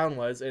that town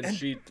was. And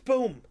she...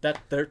 Boom.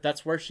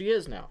 That's where she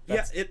is now.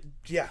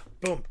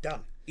 Boom.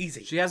 Done.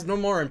 Easy. She has no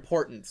more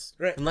importance.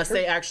 Right. Unless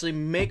they actually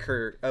make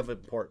her of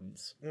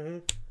importance. Mm-hmm.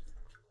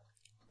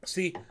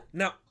 See,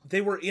 now, they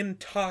were in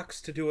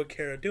talks to do a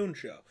Cara Dune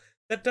show.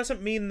 That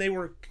doesn't mean they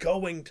were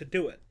going to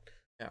do it.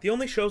 Yeah. The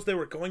only shows they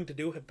were going to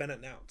do have been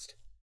announced.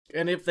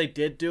 And if they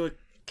did do a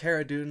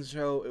Cara Dune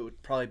show, it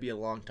would probably be a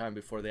long time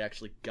before they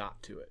actually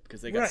got to it.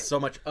 Because they got so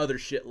much other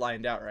shit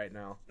lined out right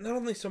now. Not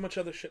only so much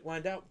other shit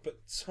lined out, but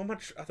so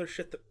much other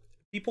shit that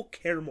people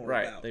care more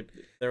about.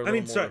 They're a little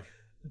more... sorry.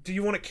 Do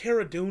you want a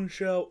Cara Dune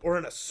show or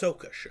an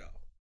Ahsoka show?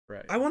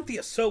 Right. I want the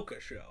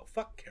Ahsoka show.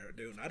 Fuck Cara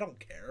Dune. I don't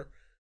care.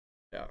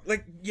 Yeah.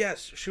 Like,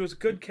 yes, she was a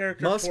good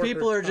character. Most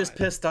people are just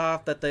pissed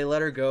off that they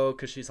let her go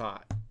because she's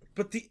hot.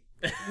 But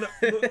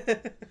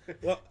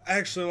well,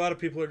 actually, a lot of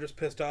people are just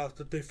pissed off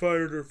that they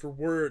fired her for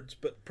words.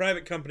 But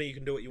private company, you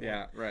can do what you want.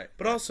 Yeah, right.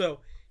 But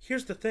also,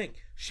 here's the thing: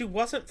 she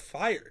wasn't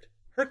fired.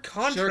 Her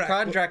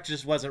contract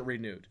just wasn't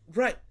renewed.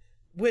 Right.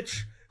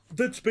 Which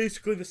that's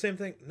basically the same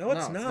thing. No,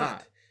 it's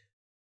not.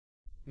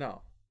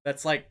 No,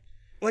 that's like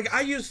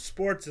I use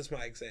sports as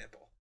my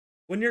example.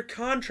 When your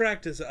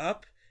contract is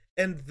up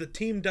and the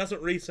team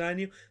doesn't re-sign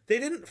you, they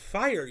didn't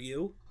fire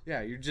you.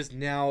 Yeah, you're just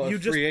now a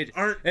free agent.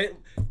 Aren't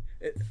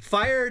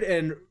fired,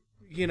 and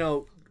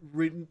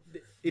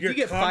if you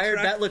get fired,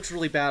 that looks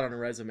really bad on a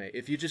resume.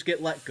 If you just get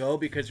let go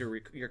because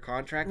your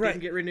contract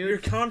didn't get renewed, your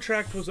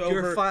contract was over.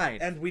 You're fine,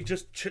 and we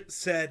just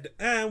said,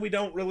 we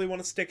don't really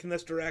want to stick in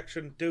this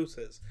direction.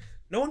 Deuces.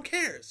 No one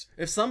cares.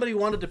 If somebody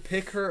wanted to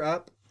pick her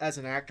up as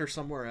an actor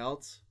somewhere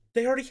else,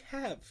 they already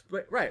have.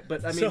 Right,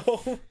 but I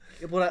mean,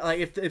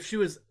 if she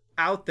was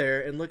out there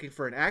and looking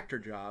for an actor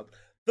job,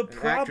 the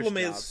problem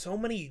is so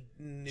many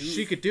new...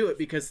 She could do it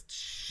because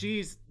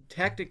she's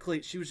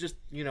technically, she was just,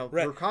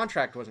 Right. her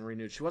contract wasn't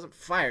renewed. She wasn't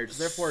fired.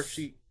 So therefore,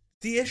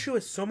 The issue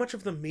is so much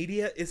of the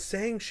media is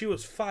saying she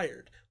was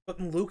fired, but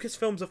in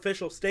Lucasfilm's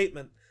official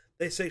statement,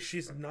 they say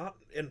she's not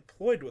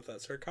employed with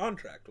us. Her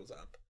contract was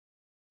up.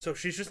 So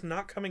she's just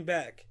not coming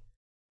back.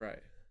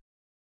 Right.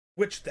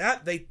 Which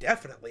that they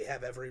definitely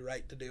have every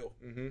right to do.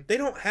 Mm-hmm. They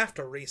don't have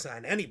to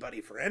re-sign anybody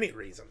for any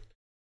reason.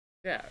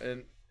 Yeah,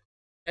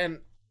 and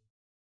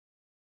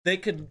they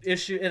could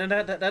issue, and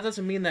that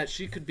doesn't mean that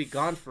she could be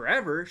gone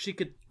forever. She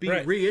could be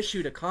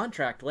reissued a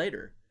contract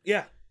later.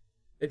 Yeah.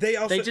 It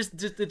just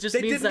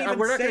means that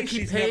we're not going to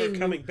keep paying. Never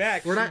coming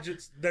back. We're not.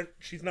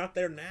 She's not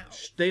there now.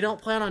 They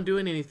don't plan on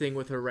doing anything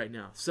with her right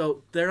now,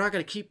 so they're not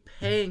going to keep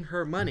paying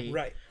her money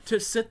to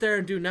sit there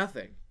and do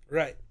nothing.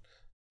 Right.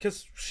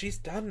 Because she's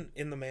done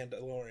in The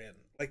Mandalorian.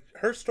 Like,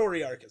 her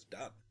story arc is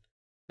done.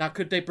 Now,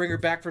 could they bring her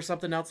back for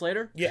something else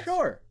later? Yes.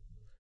 Sure.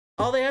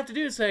 All they have to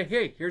do is say,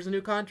 hey, here's a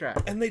new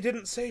contract. And they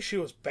didn't say she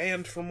was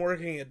banned from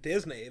working at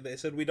Disney. They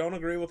said, we don't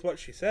agree with what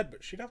she said,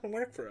 but she doesn't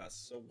work for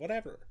us, so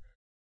whatever.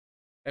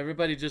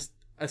 Everybody just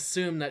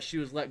assumed that she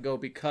was let go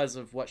because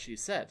of what she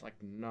said. Like,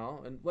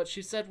 no. And what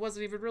she said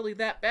wasn't even really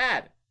that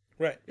bad.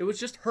 Right. It was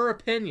just her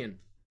opinion.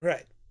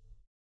 Right.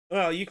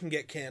 Well, you can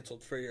get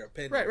canceled for your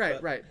opinion.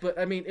 Right. But,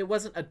 I mean, it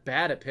wasn't a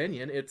bad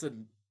opinion. It's a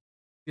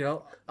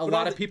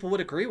lot of people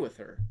would agree with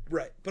her.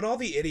 Right. But all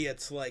the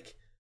idiots, like,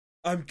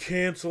 I'm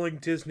canceling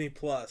Disney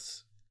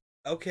Plus.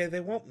 Okay,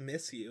 they won't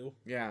miss you.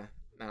 Yeah.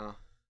 No.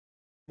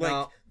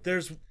 Like,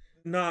 there's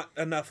not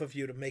enough of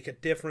you to make a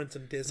difference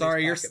in Disney's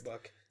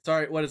pocketbook.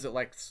 Sorry, what is it,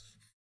 like,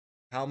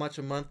 how much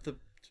a month?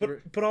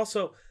 But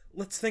also,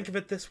 let's think of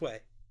it this way.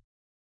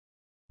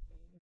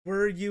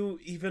 Were you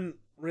even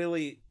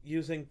really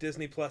using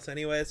Disney Plus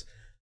anyways?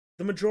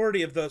 The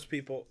majority of those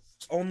people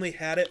only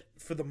had it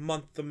for the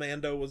month the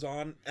Mando was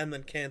on and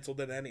then canceled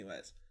it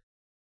anyways.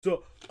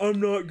 So, I'm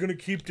not going to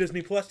keep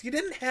Disney Plus. You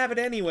didn't have it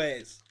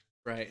anyways.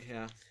 Right,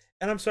 yeah.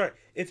 And I'm sorry,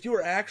 if you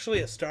were actually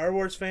a Star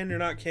Wars fan, you're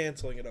not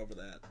canceling it over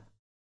that.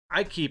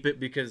 I keep it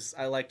because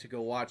I like to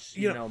go watch,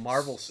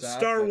 Marvel stuff.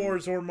 Star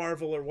Wars or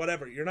Marvel or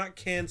whatever. You're not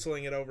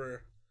canceling it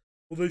over,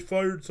 well, they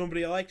fired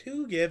somebody I liked.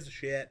 Who gives a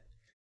shit?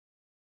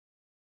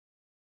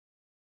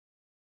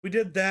 We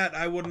did that,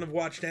 I wouldn't have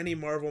watched any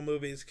Marvel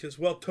movies because,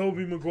 well,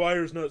 Tobey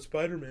Maguire's not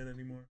Spider-Man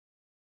anymore.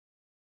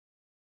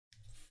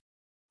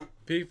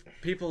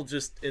 People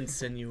just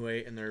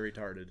insinuate and they're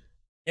retarded.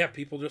 Yeah,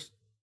 people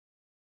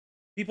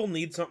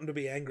need something to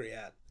be angry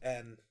at.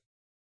 And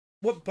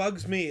what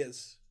bugs me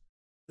is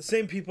the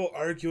same people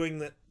arguing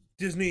that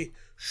Disney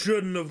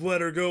shouldn't have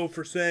let her go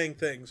for saying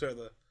things are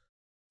the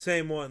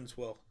same ones.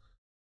 Well,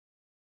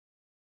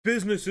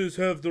 businesses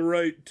have the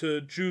right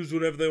to choose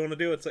whatever they want to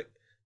do. It's like,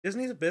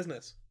 Disney's a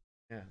business.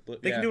 Yeah,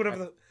 they can do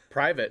whatever.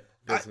 Private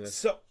business.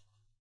 So,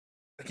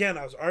 again,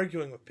 I was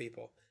arguing with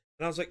people,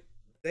 and I was like,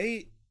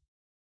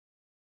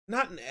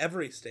 not in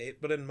every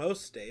state, but in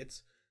most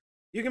states,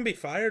 you can be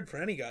fired for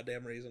any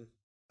goddamn reason.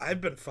 I've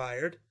been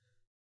fired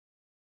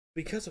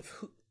because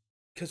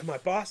my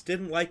boss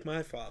didn't like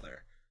my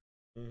father.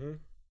 Mm-hmm.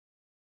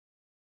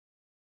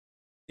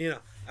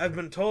 I've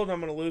been told I'm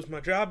going to lose my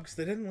job because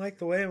they didn't like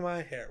the way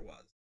my hair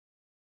was.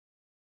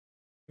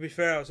 To be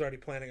fair, I was already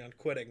planning on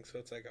quitting, so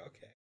it's like,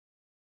 okay.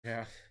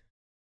 Yeah.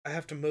 I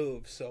have to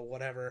move, so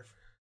whatever.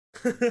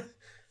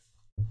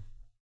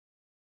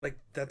 Like,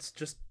 that's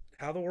just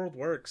how the world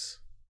works.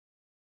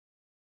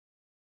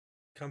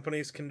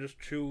 Companies can just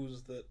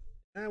choose that,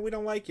 we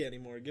don't like you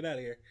anymore, get out of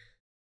here.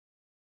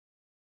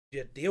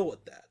 You deal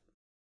with that.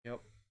 Yep.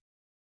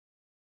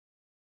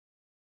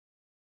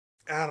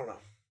 I don't know.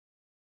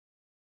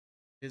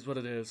 It is what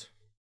it is.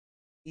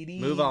 It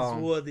is Move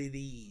on. what it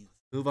is.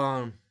 Move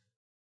on.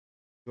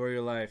 Enjoy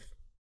your life.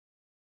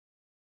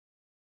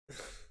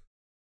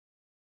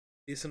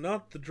 These are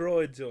not the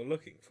droids you're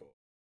looking for.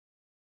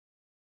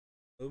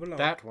 Move along.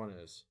 That one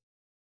is.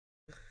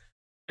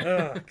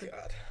 Oh,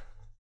 God.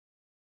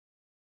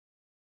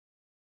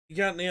 You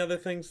got any other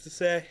things to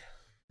say?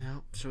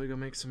 No. Shall we go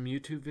make some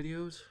YouTube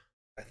videos?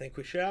 I think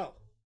we shall.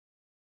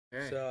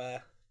 Okay. So,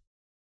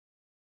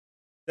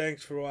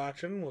 thanks for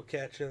watching. We'll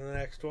catch you in the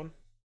next one.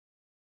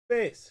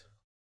 Peace.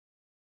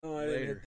 Oh, I didn't hit Later.